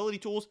accessibility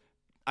tools,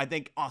 I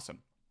think awesome.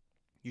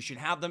 You should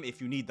have them if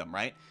you need them,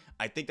 right?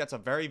 I think that's a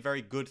very,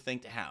 very good thing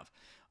to have.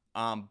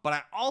 But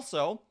I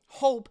also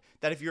hope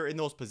that if you're in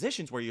those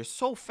positions where you're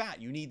so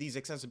fat, you need these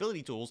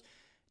accessibility tools,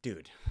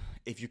 dude.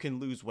 If you can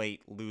lose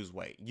weight, lose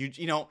weight.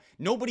 You know,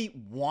 nobody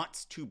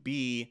wants to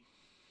be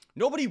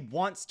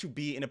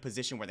in a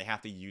position where they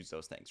have to use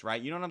those things,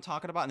 right? You know what I'm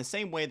talking about? In the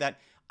same way that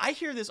I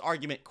hear this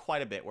argument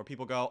quite a bit where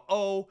people go,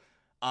 oh,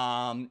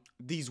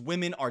 these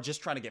women are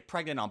just trying to get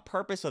pregnant on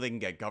purpose so they can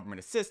get government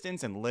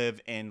assistance and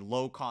live in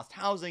low-cost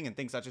housing and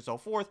things such and so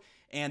forth,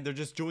 and they're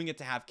just doing it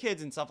to have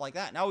kids and stuff like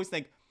that. And I always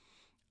think,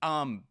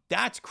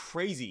 that's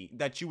crazy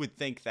that you would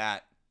think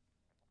that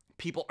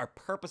people are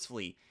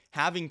purposefully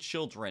having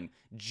children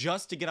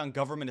just to get on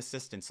government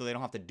assistance so they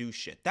don't have to do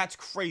shit. That's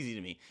crazy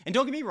to me. And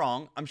don't get me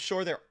wrong, I'm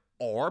sure there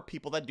are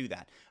people that do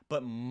that,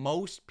 but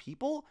most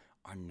people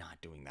are not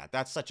doing that.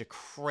 That's such a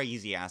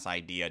crazy ass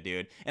idea,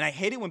 dude. And I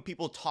hate it when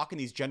people talk in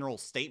these general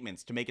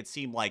statements to make it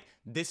seem like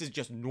this is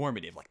just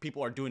normative, like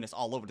people are doing this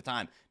all over the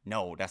time.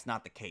 No, that's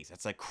not the case.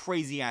 That's a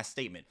crazy ass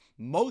statement.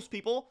 Most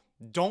people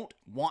don't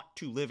want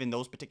to live in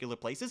those particular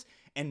places,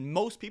 and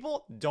most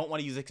people don't want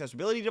to use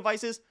accessibility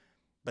devices,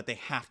 but they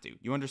have to.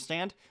 You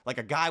understand? Like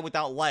a guy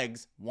without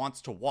legs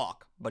wants to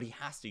walk, but he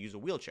has to use a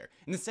wheelchair.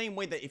 In the same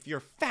way that if you're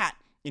fat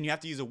and you have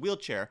to use a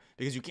wheelchair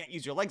because you can't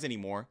use your legs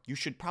anymore, you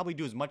should probably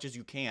do as much as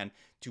you can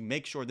to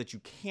make sure that you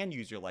can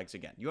use your legs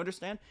again. You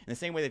understand? In the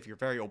same way that if you're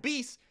very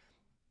obese,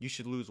 you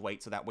should lose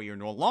weight so that way you're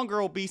no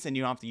longer obese and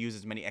you don't have to use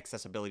as many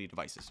accessibility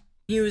devices.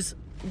 Use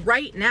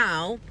right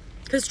now,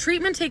 because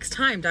treatment takes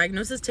time,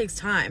 diagnosis takes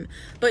time,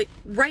 but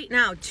right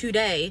now,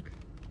 today,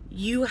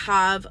 you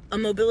have a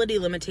mobility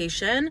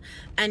limitation,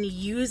 and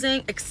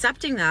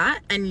accepting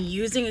that and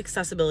using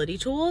accessibility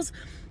tools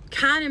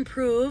can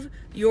improve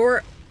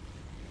your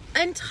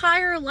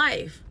entire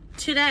life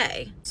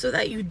today, so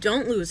that you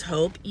don't lose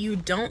hope, you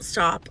don't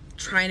stop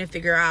trying to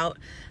figure out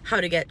how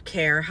to get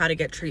care, how to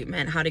get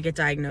treatment, how to get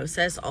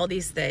diagnosis, all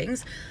these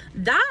things.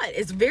 That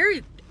is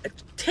it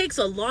takes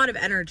a lot of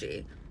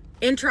energy.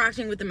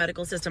 Interacting with the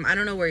medical system. I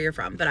don't know where you're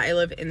from, but I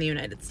live in the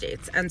United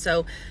States. And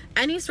so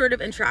any sort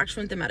of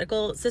interaction with the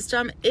medical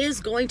system is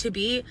going to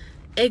be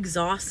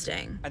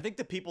exhausting. I think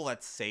the people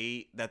that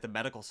say that the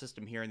medical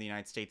system here in the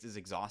United States is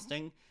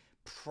exhausting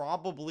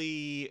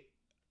probably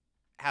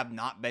have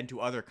not been to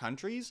other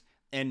countries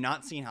and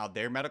not seen how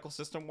their medical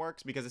system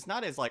works, because it's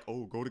not as like,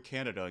 oh, go to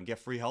Canada and get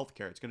free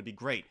healthcare. It's going to be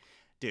great.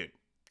 Dude.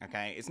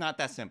 Okay, it's not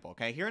that simple,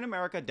 okay? Here in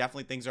America,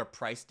 definitely things are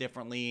priced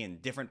differently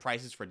and different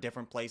prices for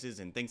different places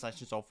and things such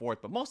and so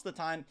forth. But most of the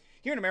time,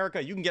 here in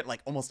America, you can get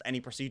like almost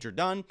any procedure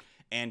done.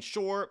 And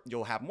sure,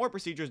 you'll have more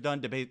procedures done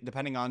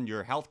depending on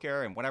your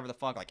healthcare and whatever the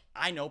fuck. Like,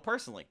 I know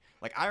personally.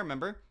 Like, I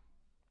remember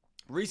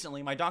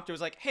recently my doctor was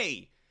like,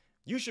 hey,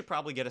 you should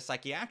probably get a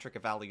psychiatric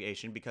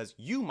evaluation because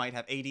you might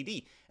have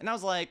ADD. And I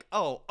was like,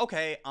 oh,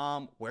 okay,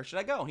 where should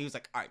I go? And he was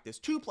like, all right, there's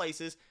 2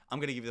 places. I'm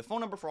going to give you the phone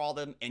number for all of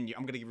them, and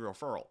I'm going to give you a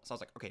referral. So I was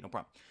like, okay, no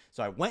problem.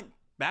 So I went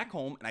back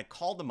home, and I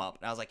called them up,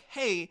 and I was like,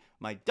 hey,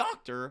 my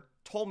doctor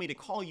told me to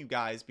call you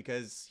guys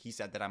because he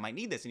said that I might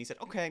need this. And he said,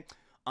 okay,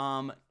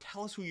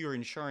 tell us who your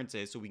insurance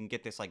is so we can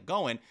get this, like,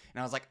 going. And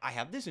I was like, I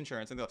have this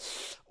insurance. And they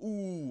go,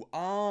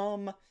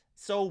 ooh,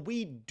 so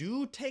we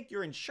do take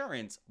your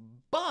insurance,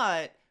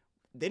 but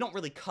they don't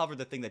really cover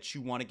the thing that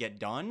you want to get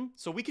done.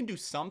 So we can do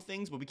some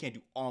things, but we can't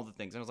do all the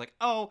things. And I was like,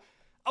 oh,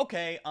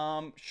 okay,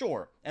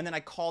 sure. And then I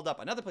called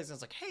up another place and I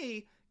was like,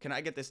 hey, can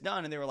I get this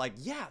done? And they were like,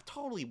 yeah,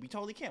 totally. We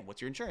totally can.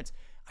 What's your insurance?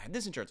 I have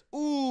this insurance.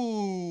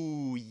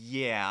 Ooh,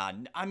 yeah.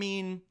 I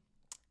mean,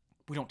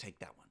 we don't take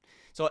that one.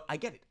 So I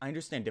get it. I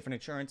understand different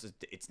insurance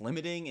it's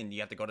limiting and you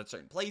have to go to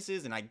certain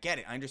places, and I get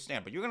it. I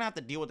understand. But you're going to have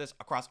to deal with this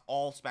across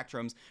all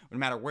spectrums no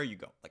matter where you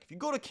go. Like if you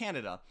go to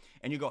Canada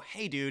and you go,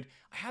 hey, dude,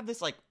 I have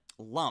this like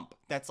lump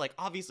that's like,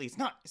 obviously it's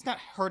not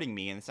hurting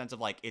me in the sense of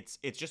like it's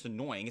just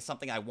annoying. It's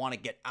something I want to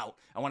get out.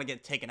 I want to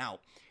get taken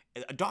out.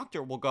 A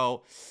doctor will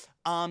go,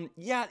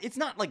 yeah, it's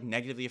not like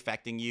negatively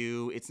affecting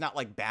you. It's not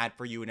like bad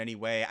for you in any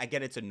way. I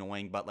get it's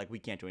annoying, but like we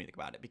can't do anything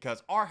about it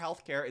because our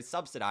healthcare is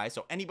subsidized.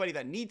 So anybody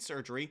that needs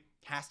surgery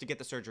has to get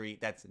the surgery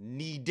that's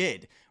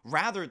needed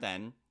rather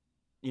than,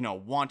 you know,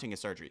 wanting a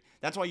surgery.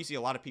 That's why you see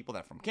a lot of people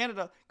that from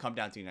Canada come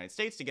down to the United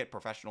States to get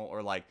professional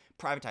or like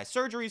privatized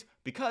surgeries,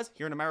 because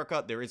here in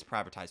America, there is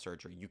privatized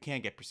surgery. You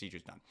can get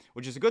procedures done,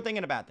 which is a good thing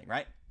and a bad thing,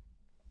 right?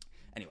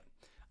 Anyway,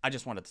 I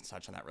just wanted to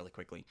touch on that really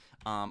quickly.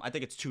 I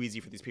think it's too easy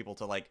for these people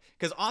to like,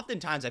 because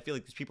oftentimes I feel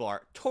like these people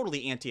are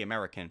totally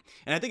anti-American.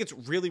 And I think it's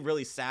really,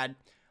 really sad.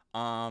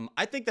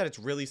 I think that it's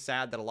really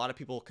sad that a lot of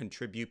people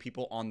contribute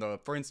people on the,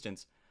 for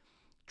instance,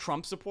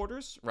 Trump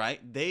supporters, right?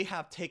 They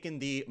have taken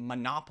the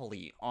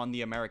monopoly on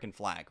the American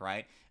flag,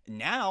 right?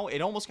 Now it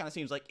almost kind of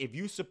seems like if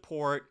you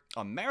support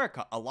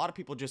America, a lot of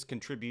people just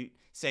contribute,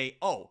 say,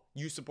 oh,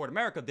 you support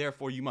America,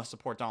 therefore you must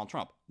support Donald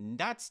Trump.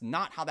 That's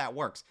not how that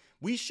works.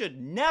 We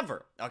should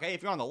never, okay,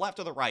 if you're on the left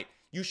or the right,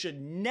 you should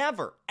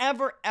never,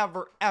 ever,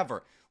 ever,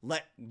 ever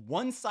let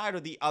one side or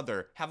the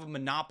other have a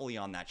monopoly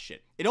on that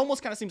shit. It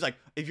almost kind of seems like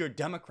if you're a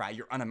Democrat,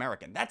 you're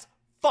un-American. That's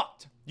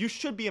fucked. You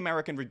should be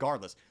American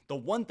regardless. The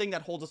one thing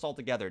that holds us all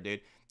together,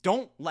 dude.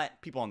 Don't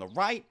let people on the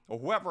right or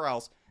whoever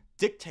else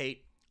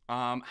dictate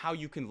how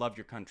you can love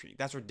your country.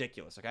 That's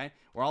ridiculous, okay?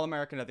 We're all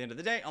American at the end of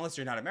the day, unless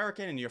you're not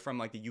American and you're from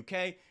like the UK.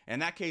 And in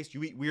that case,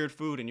 you eat weird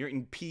food and you're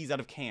eating peas out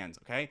of cans,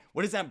 okay?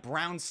 What is that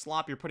brown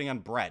slop you're putting on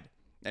bread?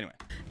 Anyway.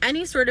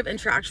 Any sort of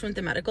interaction with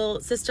the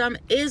medical system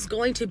is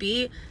going to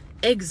be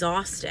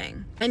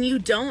exhausting. And you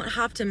don't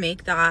have to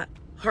make that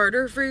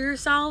harder for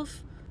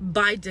yourself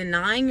by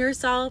denying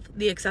yourself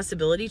the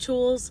accessibility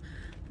tools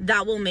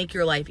that will make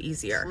your life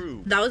easier.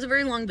 True. That was a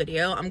very long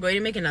video. I'm going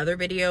to make another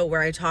video where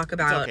I talk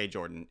about... It's okay,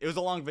 Jordan. It was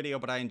a long video,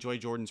 but I enjoy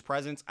Jordan's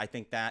presence. I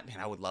think that, and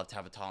I would love to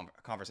have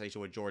a conversation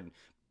with Jordan,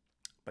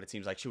 but it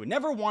seems like she would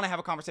never want to have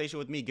a conversation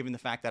with me, given the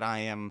fact that I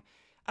am,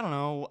 I don't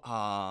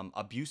know,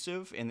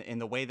 abusive in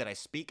the way that I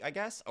speak, I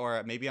guess,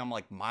 or maybe I'm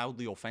like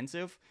mildly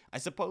offensive, I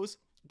suppose.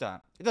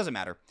 It doesn't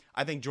matter.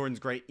 I think Jordan's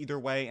great either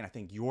way, and I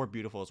think you're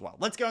beautiful as well.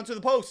 Let's get on to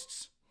the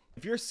posts.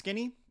 If you're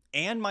skinny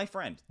and my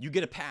friend, you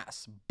get a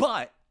pass,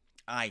 but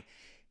I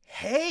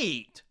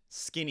hate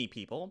skinny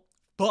people.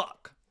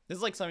 Fuck. This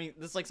is like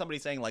somebody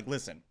saying, like,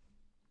 listen,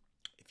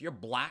 if you're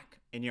black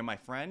and you're my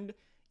friend,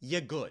 you're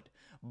good.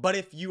 But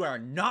if you are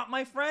not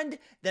my friend,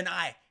 then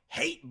I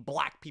hate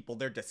black people.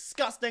 They're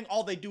disgusting.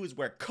 All they do is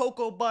wear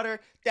cocoa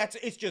butter.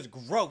 It's just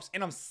gross.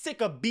 And I'm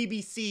sick of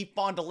BBC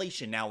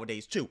fondulation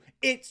nowadays too.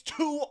 It's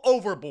too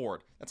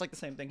overboard. That's like the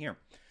same thing here.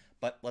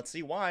 But let's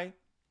see why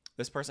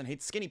this person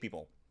hates skinny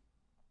people.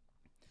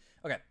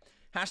 Okay.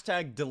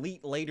 Hashtag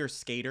delete later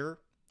skater.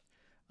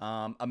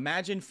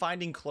 Imagine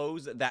finding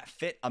clothes that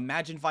fit.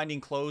 Imagine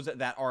finding clothes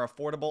that are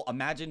affordable.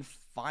 Imagine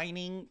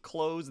finding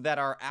clothes that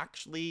are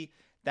actually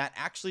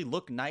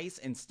look nice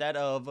instead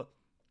of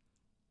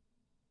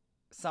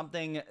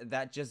something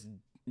that just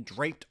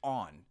draped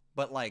on.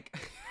 But like,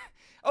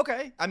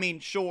 okay, I mean,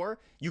 sure,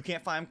 you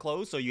can't find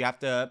clothes, so you have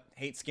to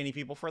hate skinny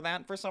people for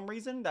that for some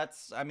reason.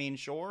 That's, I mean,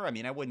 sure. I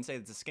mean, I wouldn't say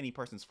it's a skinny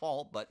person's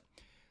fault, but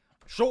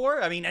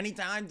sure. I mean,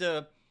 anytime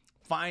to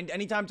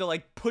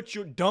like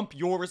dump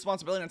your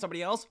responsibility on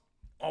somebody else,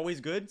 always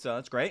good. So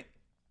that's great.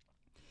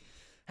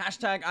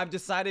 Hashtag I've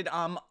decided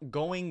I'm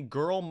going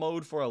girl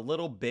mode for a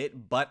little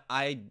bit, but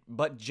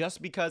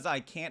just because I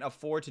can't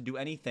afford to do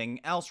anything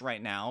else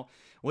right now,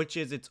 which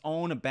is its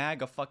own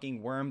bag of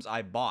fucking worms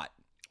I bought.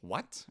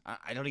 What?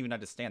 I don't even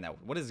understand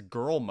that. What is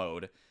girl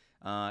mode?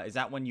 Is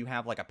that when you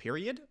have like a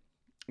period?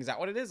 Is that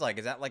what it is? Like,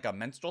 is that like a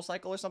menstrual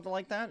cycle or something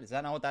like that? Is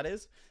that not what that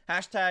is?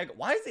 Hashtag,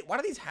 why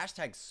are these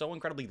hashtags so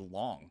incredibly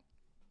long?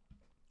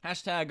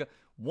 Hashtag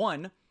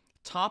one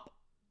top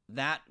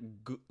that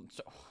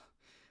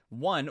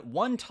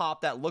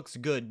looks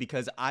good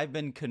because I've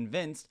been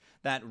convinced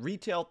that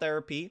retail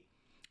therapy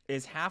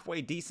is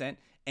halfway decent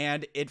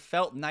and it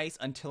felt nice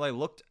until I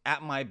looked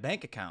at my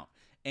bank account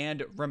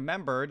and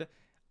remembered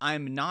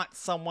I'm not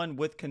someone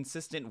with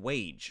consistent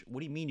wage. What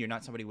do you mean you're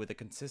not somebody with a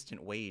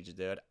consistent wage,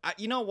 dude?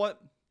 You know what?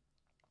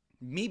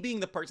 Me being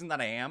the person that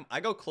I am,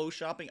 I go clothes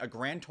shopping a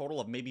grand total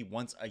of maybe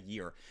once a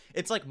year.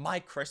 It's like my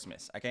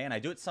Christmas, okay? And I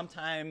do it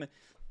sometime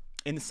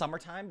in the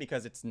summertime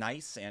because it's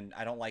nice and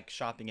I don't like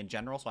shopping in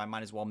general, so I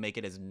might as well make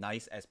it as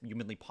nice as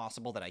humanly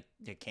possible that I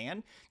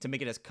can to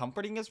make it as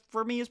comforting as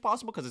for me as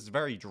possible because it's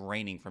very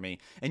draining for me.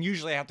 And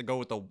usually I have to go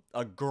with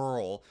a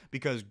girl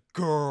because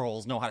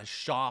girls know how to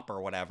shop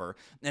or whatever.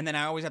 And then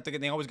I always have to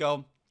they always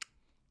go,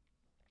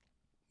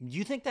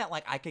 you think that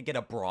like I could get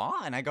a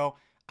bra? And I go,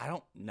 I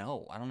don't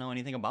know. I don't know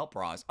anything about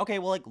bras. Okay,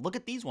 well, like, look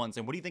at these ones,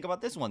 and what do you think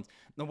about this one?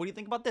 And what do you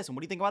think about this, and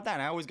what do you think about that?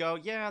 And I always go,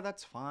 yeah,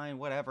 that's fine,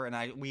 whatever.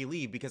 And we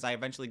leave because I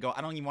eventually go,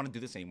 I don't even want to do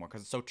this anymore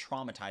because it's so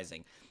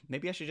traumatizing.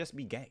 Maybe I should just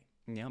be gay.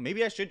 You know,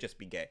 maybe I should just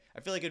be gay.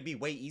 I feel like it'd be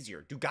way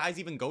easier. Do guys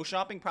even go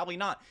shopping? Probably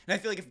not. And I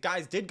feel like if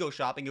guys did go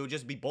shopping, it would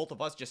just be both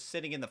of us just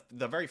sitting in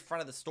the very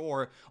front of the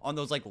store on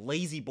those, like,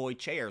 lazy boy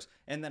chairs.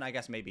 And then I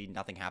guess maybe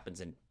nothing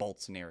happens in both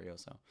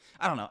scenarios. So,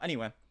 I don't know.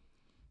 Anyway.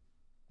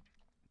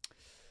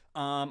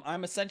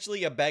 I'm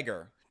essentially a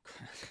beggar.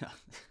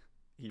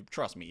 You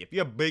trust me, if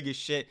you're big as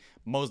shit,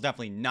 most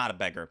definitely not a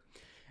beggar.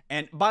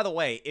 And by the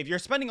way, if you're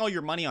spending all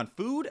your money on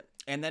food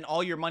and then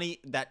all your money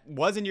that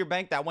was in your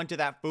bank that went to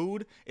that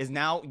food is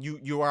now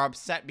you are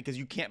upset because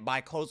you can't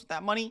buy clothes with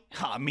that money,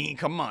 I mean,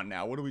 come on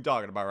now, what are we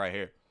talking about right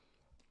here?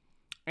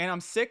 And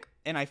I'm sick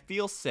and I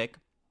feel sick.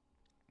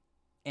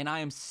 And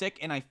I am sick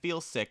and I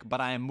feel sick, but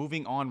I am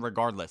moving on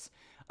regardless.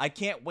 I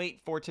can't wait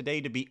for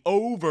today to be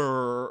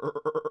over.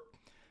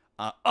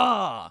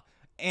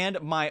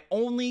 And my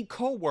only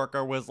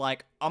coworker was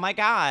like, oh my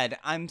God,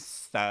 I'm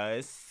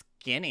so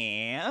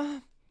skinny.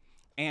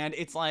 And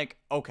it's like,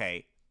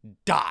 okay,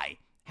 die.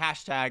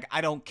 Hashtag,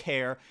 I don't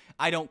care.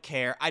 I don't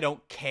care. I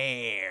don't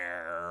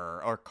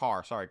care. Or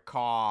car.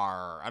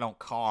 I don't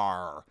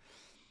car.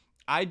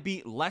 I'd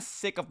be less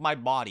sick of my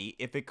body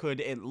if it could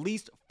at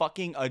least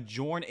fucking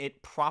adorn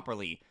it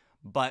properly.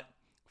 But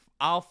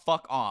I'll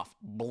fuck off.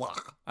 Blah.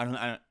 I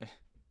don't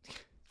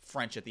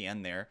French at the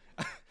end there.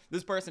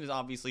 This person is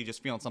obviously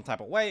just feeling some type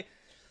of way.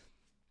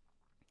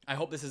 I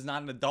hope this is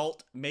not an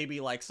adult.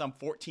 Maybe like some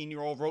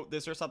 14-year-old wrote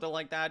this or something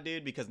like that,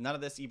 dude, because none of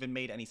this even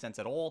made any sense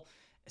at all.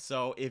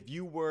 So if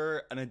you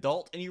were an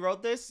adult and you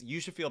wrote this, you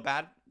should feel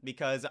bad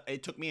because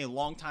it took me a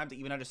long time to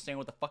even understand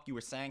what the fuck you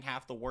were saying.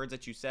 Half the words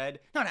that you said,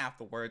 not half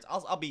the words.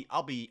 I'll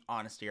be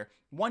honest here.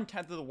 1/10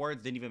 of the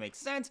words didn't even make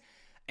sense,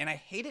 and I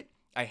hate it.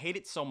 I hate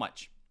it so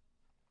much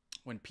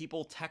when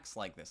people text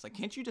like this. Like,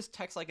 can't you just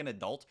text like an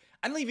adult?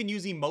 I don't even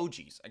use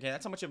emojis. Okay,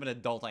 that's how much of an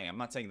adult I am. I'm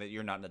not saying that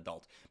you're not an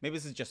adult. Maybe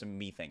this is just a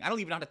me thing. I don't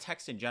even know how to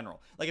text in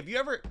general. Like, if you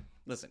ever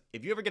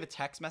get a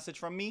text message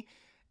from me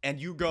and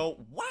you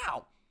go,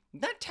 wow,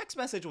 that text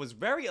message was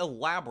very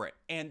elaborate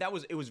and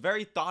it was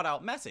very thought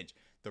out message.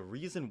 The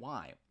reason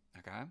why,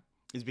 okay,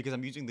 is because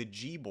I'm using the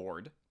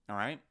Gboard. All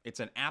right, it's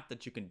an app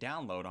that you can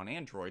download on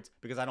Androids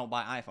because I don't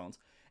buy iPhones,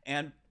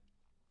 and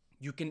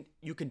you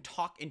can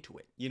talk into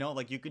it,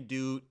 like you could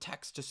do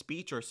text to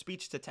speech or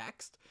speech to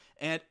text,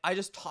 and I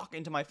just talk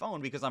into my phone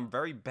because I'm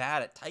very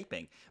bad at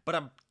typing, but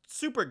I'm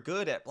super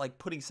good at like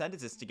putting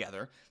sentences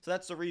together. So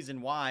that's the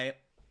reason why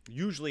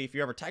usually if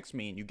you ever text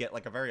me and you get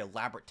like a very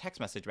elaborate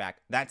text message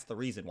back, that's the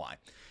reason why.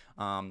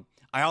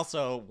 I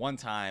also, one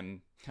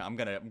time, I'm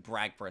gonna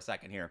brag for a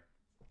second here.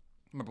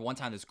 Remember one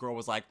time this girl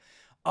was like,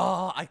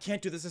 oh, I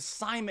can't do this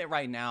assignment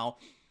right now.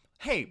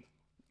 Hey,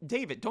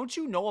 David, don't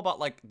you know about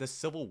like the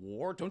Civil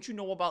War? Don't you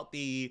know about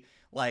the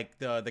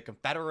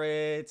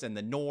Confederates and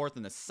the North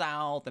and the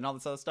South and all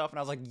this other stuff? And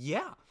I was like,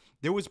 yeah.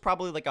 There was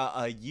probably like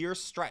a year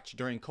stretch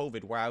during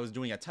COVID where I was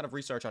doing a ton of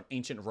research on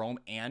ancient Rome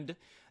and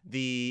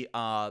the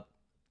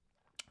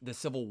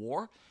Civil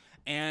War,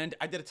 and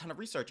I did a ton of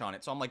research on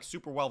it, so I'm like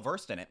super well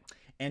versed in it.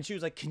 And she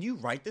was like, can you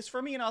write this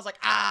for me? And I was like,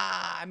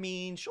 I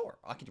mean, sure,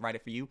 I can write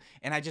it for you.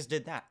 And I just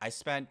did that. I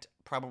spent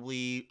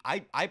probably,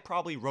 I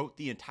probably wrote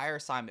the entire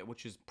assignment,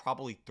 which is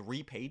probably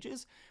 3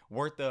 pages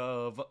worth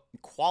of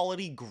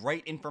quality,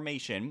 great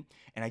information.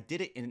 And I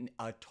did it in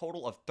a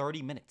total of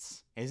 30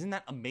 minutes. Isn't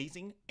that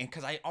amazing? And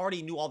because I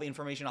already knew all the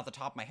information off the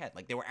top of my head.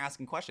 Like, they were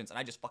asking questions and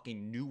I just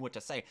fucking knew what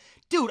to say.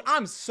 Dude,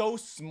 I'm so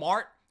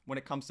smart when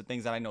it comes to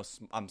things that I know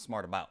I'm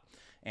smart about.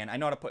 And I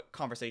know how to put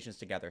conversations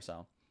together,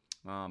 so.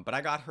 But I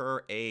got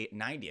her a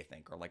 90, I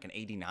think, or like an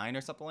 89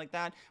 or something like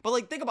that. But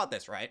like, think about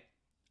this, right?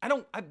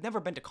 I've never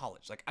been to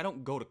college. Like,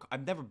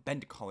 I've never been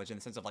to college in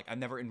the sense of like, I've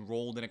never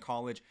enrolled in a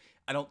college.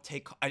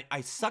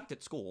 I sucked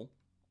at school.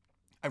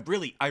 I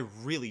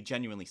really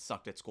genuinely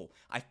sucked at school.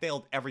 I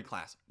failed every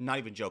class. Not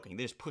even joking.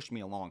 They just pushed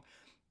me along.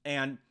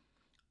 And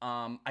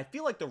I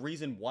feel like the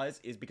reason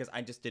is because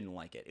I just didn't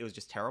like it. It was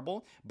just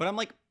terrible. But I'm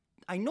like,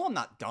 I know I'm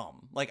not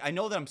dumb. Like, I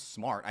know that I'm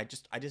smart. I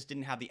just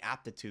didn't have the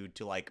aptitude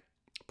to like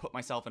put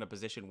myself in a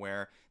position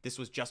where this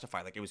was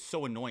justified. Like, it was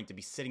so annoying to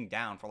be sitting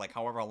down for like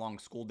however long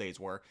school days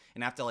were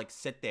and have to like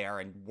sit there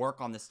and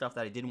work on the stuff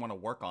that I didn't want to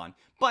work on.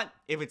 But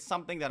if it's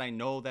something that I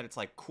know that it's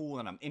like cool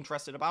and I'm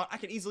interested about, I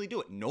can easily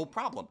do it. No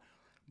problem.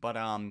 But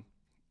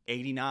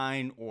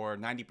 89 or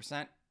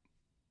 90%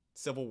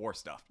 Civil War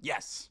stuff.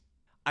 Yes.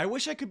 I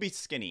wish I could be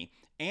skinny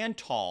and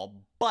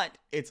tall, but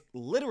it's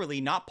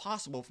literally not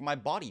possible for my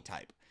body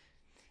type.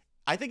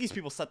 I think these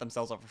people set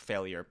themselves up for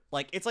failure.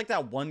 Like, it's like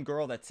that one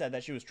girl that said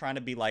that she was trying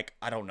to be like,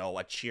 I don't know,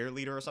 a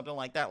cheerleader or something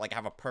like that. Like,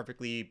 have a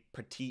perfectly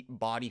petite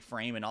body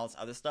frame and all this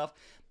other stuff.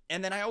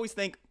 And then I always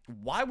think,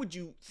 why would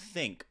you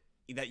think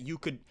that you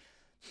could...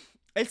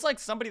 It's like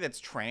somebody that's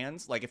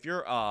trans. Like, if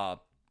you're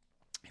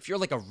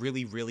like a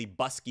really, really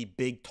busky,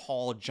 big,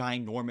 tall,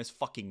 ginormous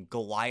fucking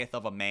Goliath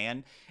of a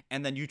man,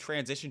 and then you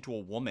transition to a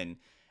woman...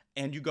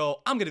 and you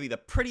go, I'm going to be the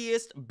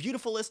prettiest,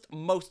 beautifulest,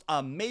 most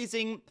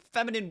amazing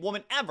feminine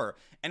woman ever.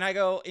 And I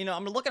go,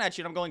 I'm looking at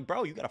you and I'm going,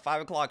 bro, you got a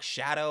 5 o'clock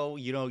shadow.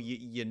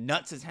 Your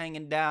nuts is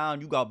hanging down.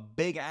 You got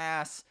big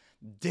ass,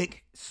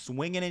 dick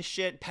swinging and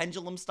shit,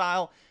 pendulum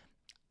style.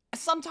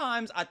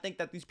 Sometimes I think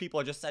that these people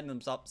are just setting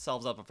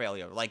themselves up for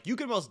failure. Like, you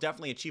can most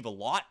definitely achieve a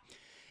lot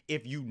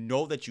if you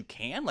know that you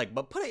can. Like,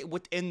 but put it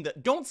within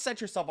don't set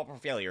yourself up for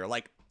failure.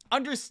 Like,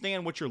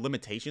 understand what your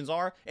limitations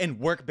are and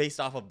work based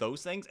off of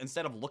those things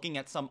instead of looking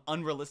at some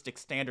unrealistic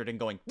standard and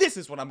going, this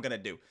is what I'm gonna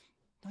do.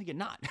 No, you're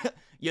not.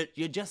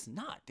 You're just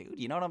not, dude.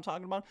 You know what I'm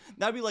talking about?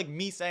 That'd be like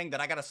me saying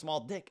that I got a small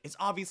dick. It's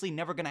obviously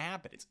never gonna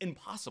happen. It's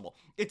impossible.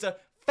 It's a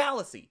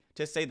fallacy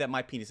to say that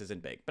my penis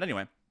isn't big. But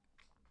anyway,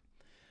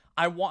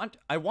 I want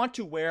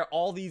to wear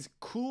all these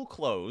cool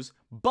clothes,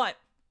 but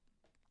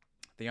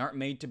they aren't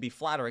made to be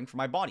flattering for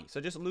my body.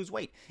 So just lose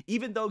weight.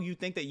 Even though you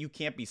think that you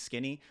can't be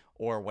skinny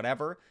or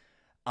whatever,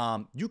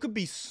 you could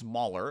be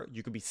smaller,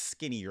 you could be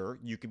skinnier,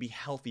 you could be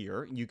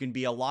healthier, you can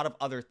be a lot of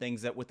other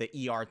things that with the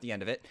ER at the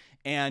end of it,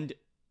 and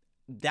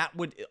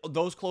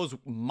those clothes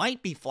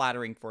might be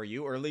flattering for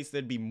you, or at least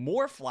they'd be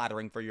more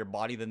flattering for your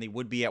body than they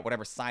would be at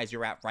whatever size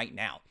you're at right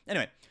now.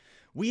 Anyway,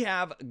 we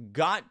have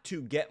got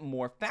to get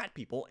more fat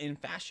people in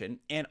fashion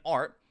and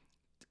art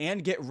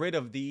and get rid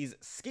of these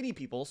skinny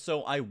people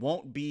so I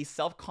won't be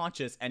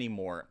self-conscious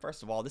anymore.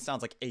 First of all, this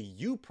sounds like a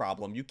you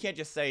problem. You can't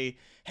just say,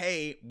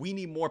 hey, we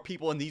need more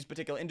people in these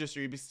particular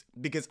industries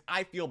because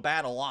I feel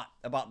bad a lot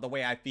about the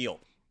way I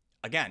feel.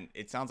 Again,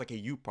 it sounds like a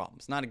you problem.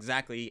 It's not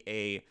exactly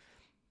a,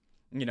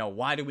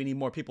 why do we need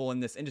more people in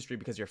this industry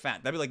because you're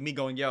fat? That'd be like me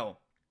going, yo,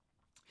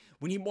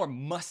 we need more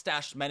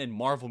mustached men in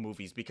Marvel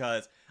movies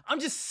because I'm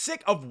just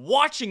sick of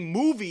watching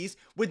movies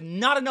with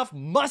not enough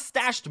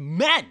mustached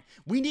men.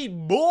 We need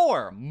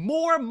more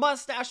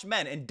mustached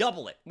men, and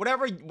double it.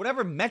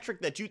 Whatever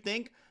metric that you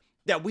think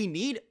that we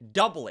need,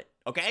 double it,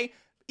 okay?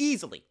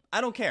 Easily.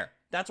 I don't care.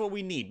 That's what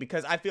we need,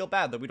 because I feel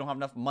bad that we don't have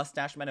enough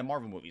mustached men in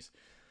Marvel movies.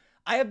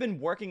 I have been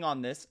working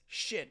on this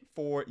shit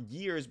for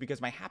years because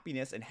my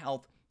happiness and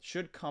health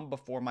should come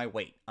before my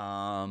weight.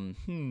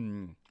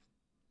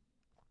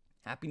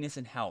 Happiness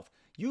and health.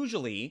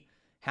 Usually,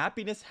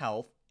 happiness,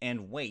 health,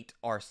 and weight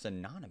are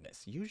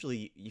synonymous.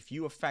 Usually, if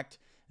you affect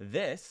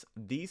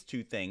these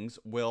two things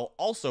will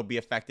also be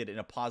affected in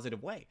a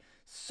positive way.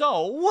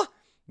 So,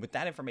 with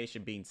that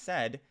information being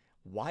said,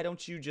 why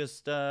don't you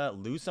just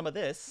lose some of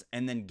this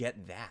and then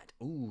get that?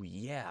 Ooh,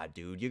 yeah,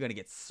 dude. You're going to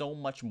get so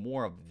much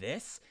more of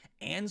this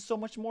and so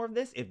much more of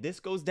this. If this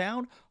goes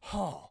down,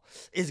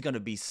 it's going to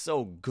be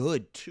so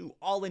good, too.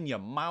 All in your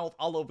mouth,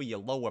 all over your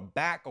lower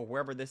back, or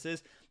wherever this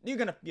is. You're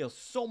going to feel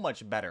so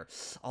much better.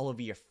 All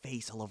over your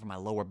face, all over my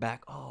lower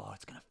back. Oh,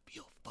 it's going to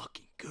feel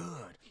fucking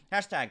good.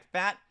 Hashtag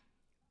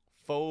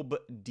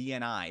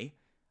FatPhobeDNI.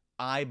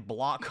 I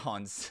block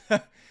on...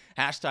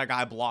 Hashtag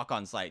I block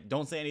on site.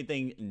 Don't say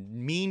anything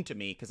mean to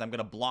me, because I'm going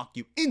to block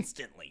you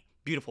instantly.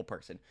 Beautiful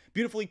person.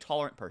 Beautifully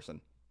tolerant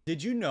person.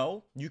 Did you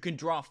know you can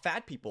draw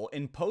fat people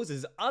in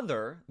poses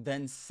other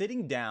than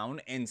sitting down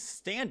and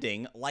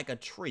standing like a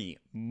tree?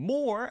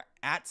 More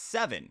at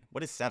 7.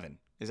 What is 7?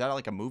 Is that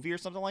like a movie or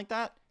something like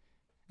that?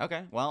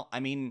 Okay, well,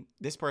 I mean,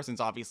 this person's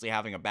obviously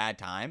having a bad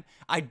time.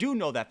 I do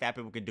know that fat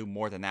people can do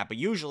more than that, but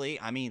usually,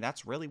 I mean,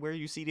 that's really where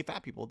you see the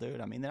fat people, dude.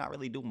 I mean, they're not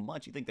really doing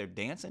much. You think they're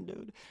dancing,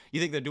 dude? You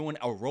think they're doing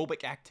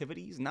aerobic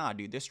activities? Nah,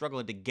 dude, they're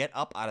struggling to get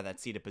up out of that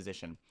seated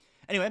position.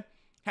 Anyway,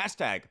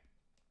 hashtag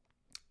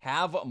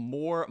have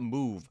more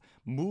move.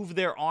 Move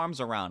their arms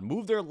around.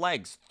 Move their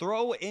legs.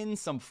 Throw in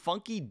some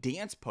funky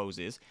dance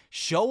poses.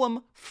 Show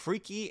them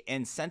freaky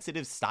and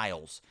sensitive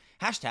styles.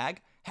 Hashtag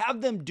have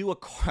them do a...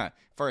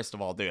 First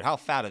of all, dude, how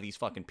fat are these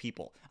fucking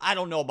people? I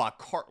don't know about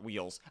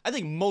cartwheels. I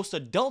think most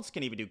adults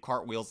can even do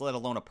cartwheels, let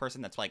alone a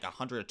person that's like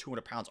 100 or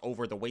 200 pounds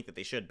over the weight that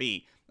they should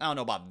be. I don't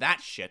know about that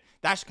shit.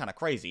 That's kind of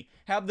crazy.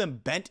 Have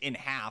them bent in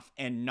half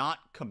and not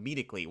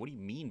comedically. What do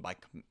you mean by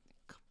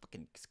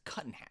fucking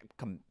cut in half?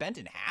 Bent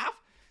in half?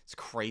 It's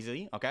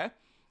crazy, okay?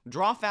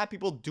 Draw fat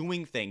people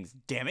doing things,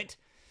 damn it.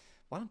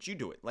 Why don't you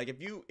do it? Like, if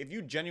you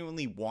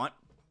genuinely want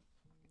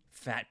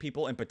fat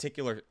people in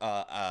particular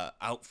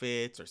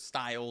outfits or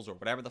styles or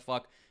whatever the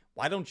fuck,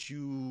 why don't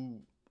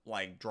you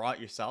like draw it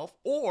yourself?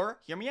 Or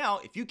hear me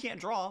out, if you can't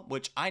draw,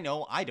 which I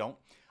know I don't,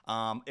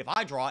 if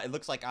I draw it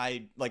looks like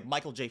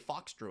Michael J.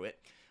 Fox drew it,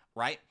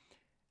 right?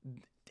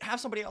 Have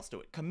somebody else do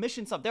it.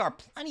 Commission stuff. There are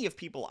plenty of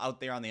people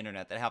out there on the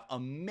internet that have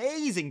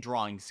amazing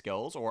drawing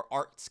skills or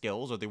art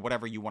skills or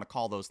whatever you want to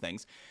call those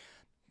things.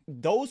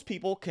 Those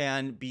people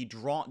can be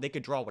drawn, they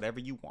could draw whatever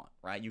you want,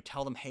 right? You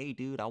tell them, hey,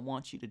 dude, I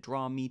want you to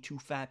draw me 2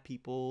 fat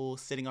people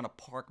sitting on a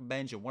park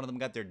bench, and one of them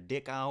got their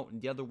dick out,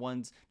 and the other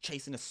one's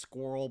chasing a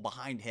squirrel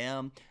behind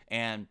him,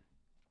 and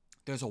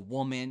there's a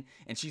woman,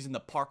 and she's in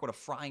the park with a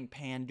frying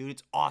pan, dude.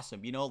 It's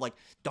awesome, you know? Like,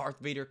 Darth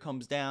Vader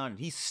comes down, and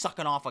he's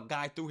sucking off a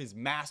guy through his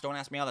mask. Don't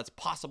ask me how that's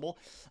possible.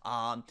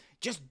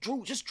 Just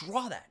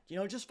draw that, you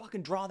know? Just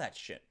fucking draw that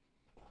shit.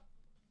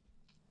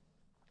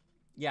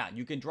 Yeah,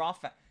 you can draw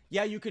fat...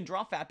 Yeah, you can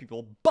draw fat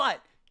people,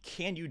 but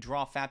can you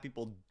draw fat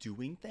people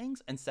doing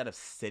things instead of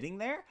sitting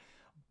there?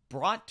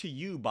 Brought to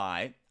you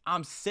by,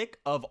 I'm sick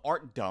of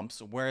art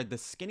dumps where the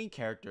skinny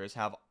characters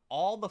have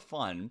all the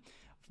fun,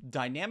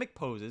 dynamic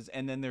poses,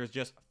 and then there's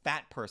just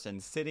fat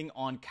person sitting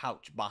on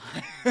couch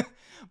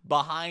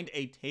behind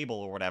a table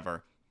or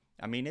whatever.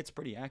 I mean, it's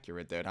pretty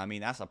accurate, dude. I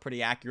mean, that's a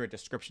pretty accurate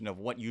description of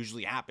what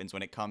usually happens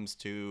when it comes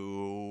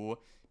to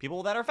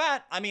people that are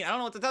fat. I mean, I don't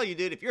know what to tell you,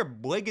 dude. If you're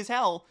big as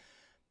hell,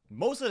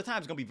 most of the time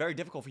it's going to be very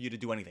difficult for you to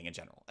do anything in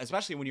general,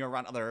 especially when you're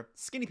around other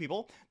skinny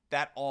people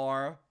that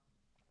are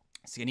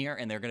skinnier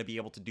and they're going to be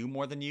able to do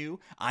more than you.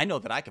 I know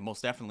that I can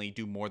most definitely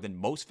do more than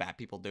most fat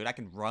people, dude. I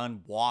can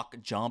run, walk,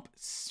 jump.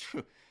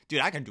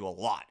 Dude, I can do a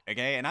lot,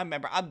 okay? And I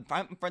remember, I'm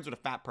friends with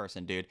a fat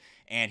person, dude,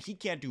 and he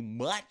can't do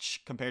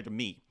much compared to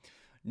me.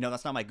 No,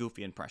 that's not my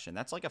goofy impression.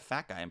 That's like a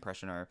fat guy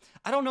impression, or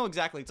I don't know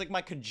exactly. It's like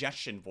my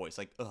congestion voice,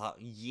 like,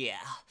 yeah.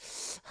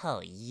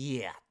 Oh,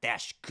 yeah,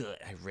 that's good.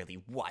 I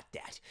really want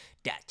that.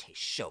 That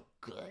tastes so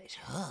good.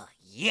 Oh,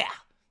 yeah.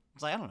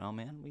 It's like, I don't know,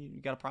 man. You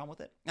got a problem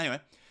with it? Anyway.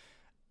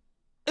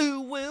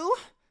 Ooh, woo.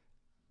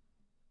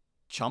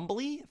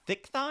 Chumbly?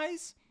 Thick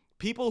thighs?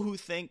 People who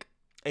think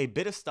a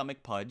bit of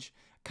stomach pudge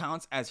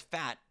counts as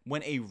fat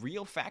when a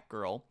real fat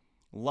girl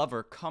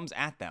lover comes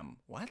at them.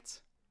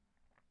 What?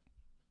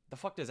 The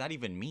fuck does that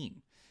even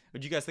mean?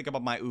 What do you guys think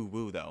about my ooh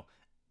woo though?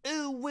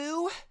 Ooh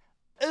woo,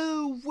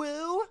 ooh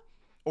woo,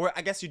 or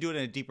I guess you do it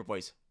in a deeper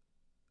voice.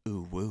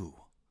 Ooh woo,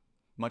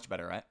 much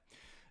better, right?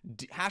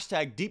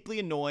 Hashtag deeply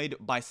annoyed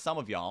by some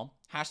of y'all.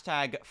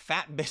 Hashtag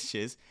fat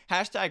bitches.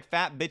 Hashtag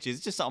fat bitches.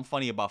 It's just something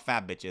funny about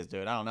fat bitches,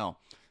 dude. I don't know.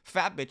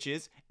 Fat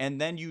bitches, and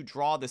then you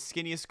draw the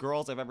skinniest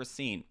girls I've ever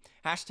seen.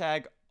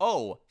 Hashtag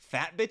oh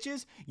fat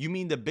bitches. You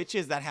mean the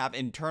bitches that have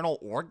internal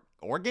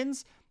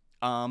organs?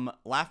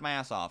 Laugh my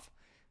ass off.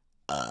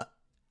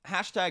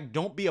 Hashtag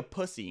don't be a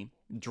pussy.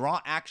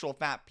 Draw actual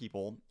fat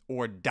people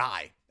or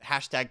die.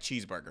 Hashtag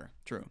cheeseburger.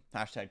 True.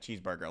 Hashtag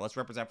cheeseburger. Let's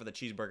represent for the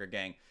cheeseburger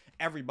gang.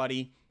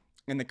 Everybody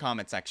in the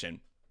comment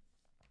section.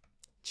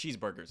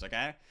 Cheeseburgers,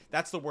 okay?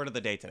 That's the word of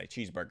the day today,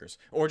 cheeseburgers.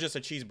 Or just a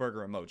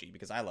cheeseburger emoji,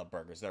 because I love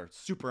burgers. They're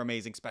super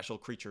amazing special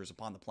creatures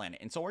upon the planet.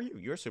 And so are you.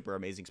 You're a super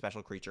amazing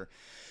special creature.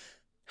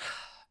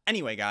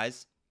 Anyway,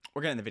 guys,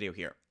 we're getting the video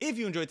here. If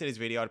you enjoyed today's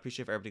video, I'd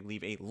appreciate if everybody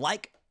leave a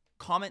like,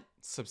 comment,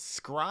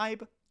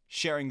 subscribe,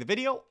 sharing the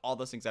video. All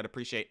those things I'd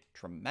appreciate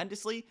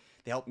tremendously.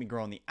 They help me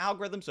grow in the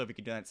algorithm, so if you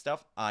could do that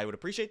stuff, I would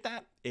appreciate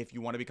that. If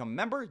you want to become a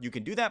member, you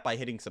can do that by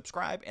hitting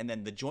subscribe, and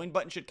then the join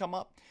button should come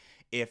up.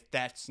 If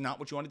that's not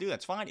what you want to do,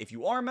 that's fine. If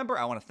you are a member,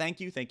 I want to thank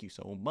you. Thank you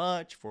so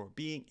much for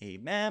being a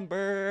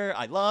member.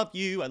 I love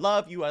you. I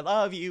love you. I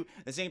love you.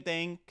 The same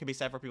thing can be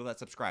said for people that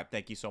subscribe.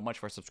 Thank you so much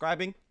for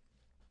subscribing.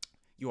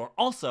 You are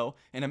also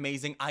an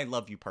amazing I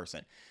love you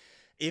person.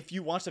 If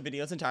you watch the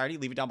video's entirety,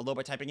 leave it down below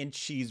by typing in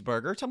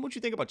cheeseburger. Tell me what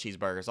you think about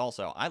cheeseburgers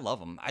also. I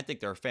love them. I think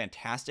they're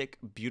fantastic,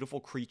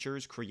 beautiful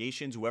creatures,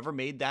 creations. Whoever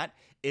made that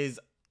is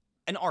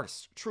an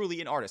artist, truly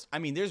an artist. I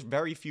mean, there's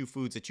very few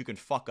foods that you can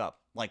fuck up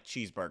like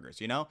cheeseburgers,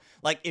 you know?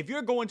 Like, if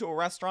you're going to a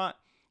restaurant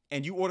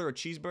and you order a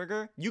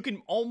cheeseburger, you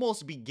can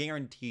almost be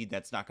guaranteed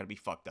that's not going to be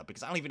fucked up,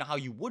 because I don't even know how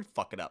you would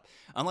fuck it up.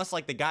 Unless,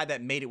 like, the guy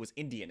that made it was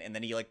Indian, and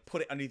then he, like,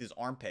 put it underneath his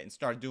armpit and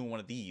started doing one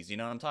of these, you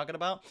know what I'm talking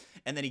about?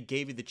 And then he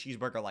gave you the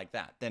cheeseburger like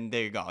that. Then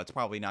there you go. It's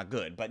probably not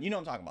good, but you know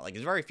what I'm talking about. Like,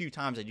 there's very few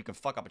times that you can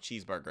fuck up a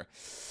cheeseburger.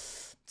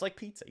 It's like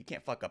pizza. You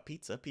can't fuck up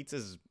pizza.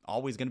 Pizza's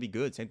always going to be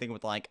good. Same thing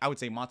with, like, I would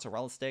say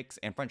mozzarella sticks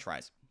and french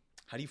fries.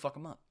 How do you fuck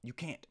them up? You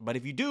can't. But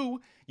if you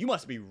do, you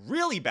must be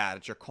really bad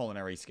at your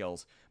culinary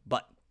skills.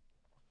 But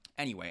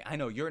anyway, I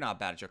know you're not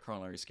bad at your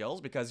culinary skills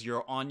because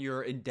you're on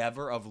your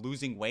endeavor of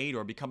losing weight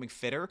or becoming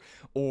fitter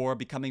or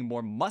becoming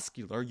more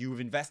muscular. You've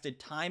invested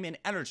time and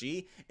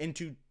energy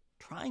into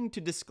trying to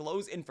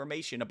disclose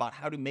information about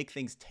how to make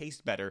things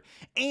taste better,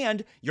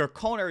 and your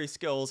culinary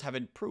skills have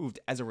improved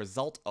as a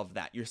result of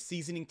that. Your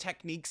seasoning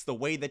techniques, the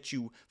way that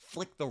you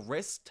flick the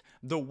wrist,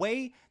 the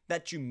way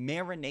that you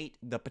marinate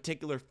the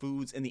particular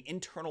foods and the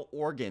internal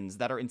organs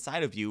that are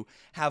inside of you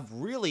have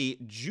really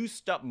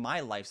juiced up my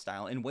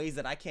lifestyle in ways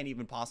that I can't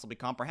even possibly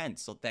comprehend.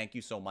 So thank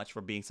you so much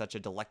for being such a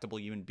delectable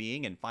human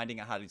being and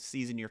finding out how to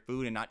season your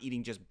food and not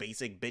eating just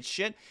basic bitch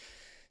shit.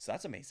 So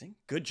that's amazing.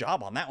 Good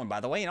job on that one, by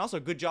the way. And also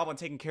good job on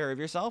taking care of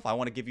yourself. I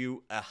want to give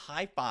you a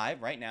high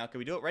five right now. Can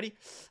we do it? Ready?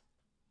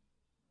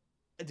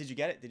 Did you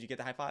get it? Did you get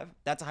the high five?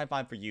 That's a high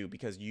five for you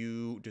because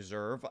you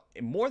deserve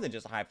more than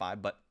just a high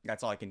five, but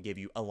that's all I can give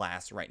you,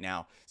 alas, right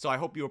now. So I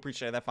hope you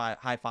appreciate that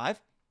high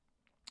five,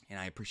 and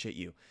I appreciate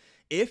you.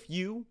 If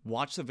you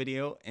watch the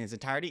video in its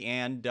entirety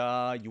and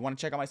you want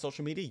to check out my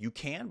social media, you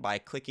can by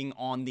clicking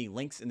on the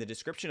links in the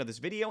description of this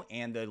video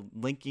and the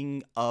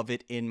linking of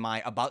it in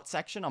my About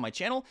section on my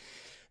channel.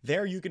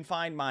 There you can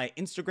find my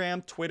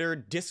Instagram, Twitter,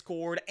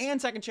 Discord,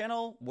 and second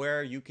channel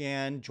where you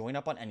can join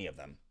up on any of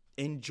them.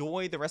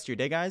 Enjoy the rest of your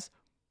day, guys.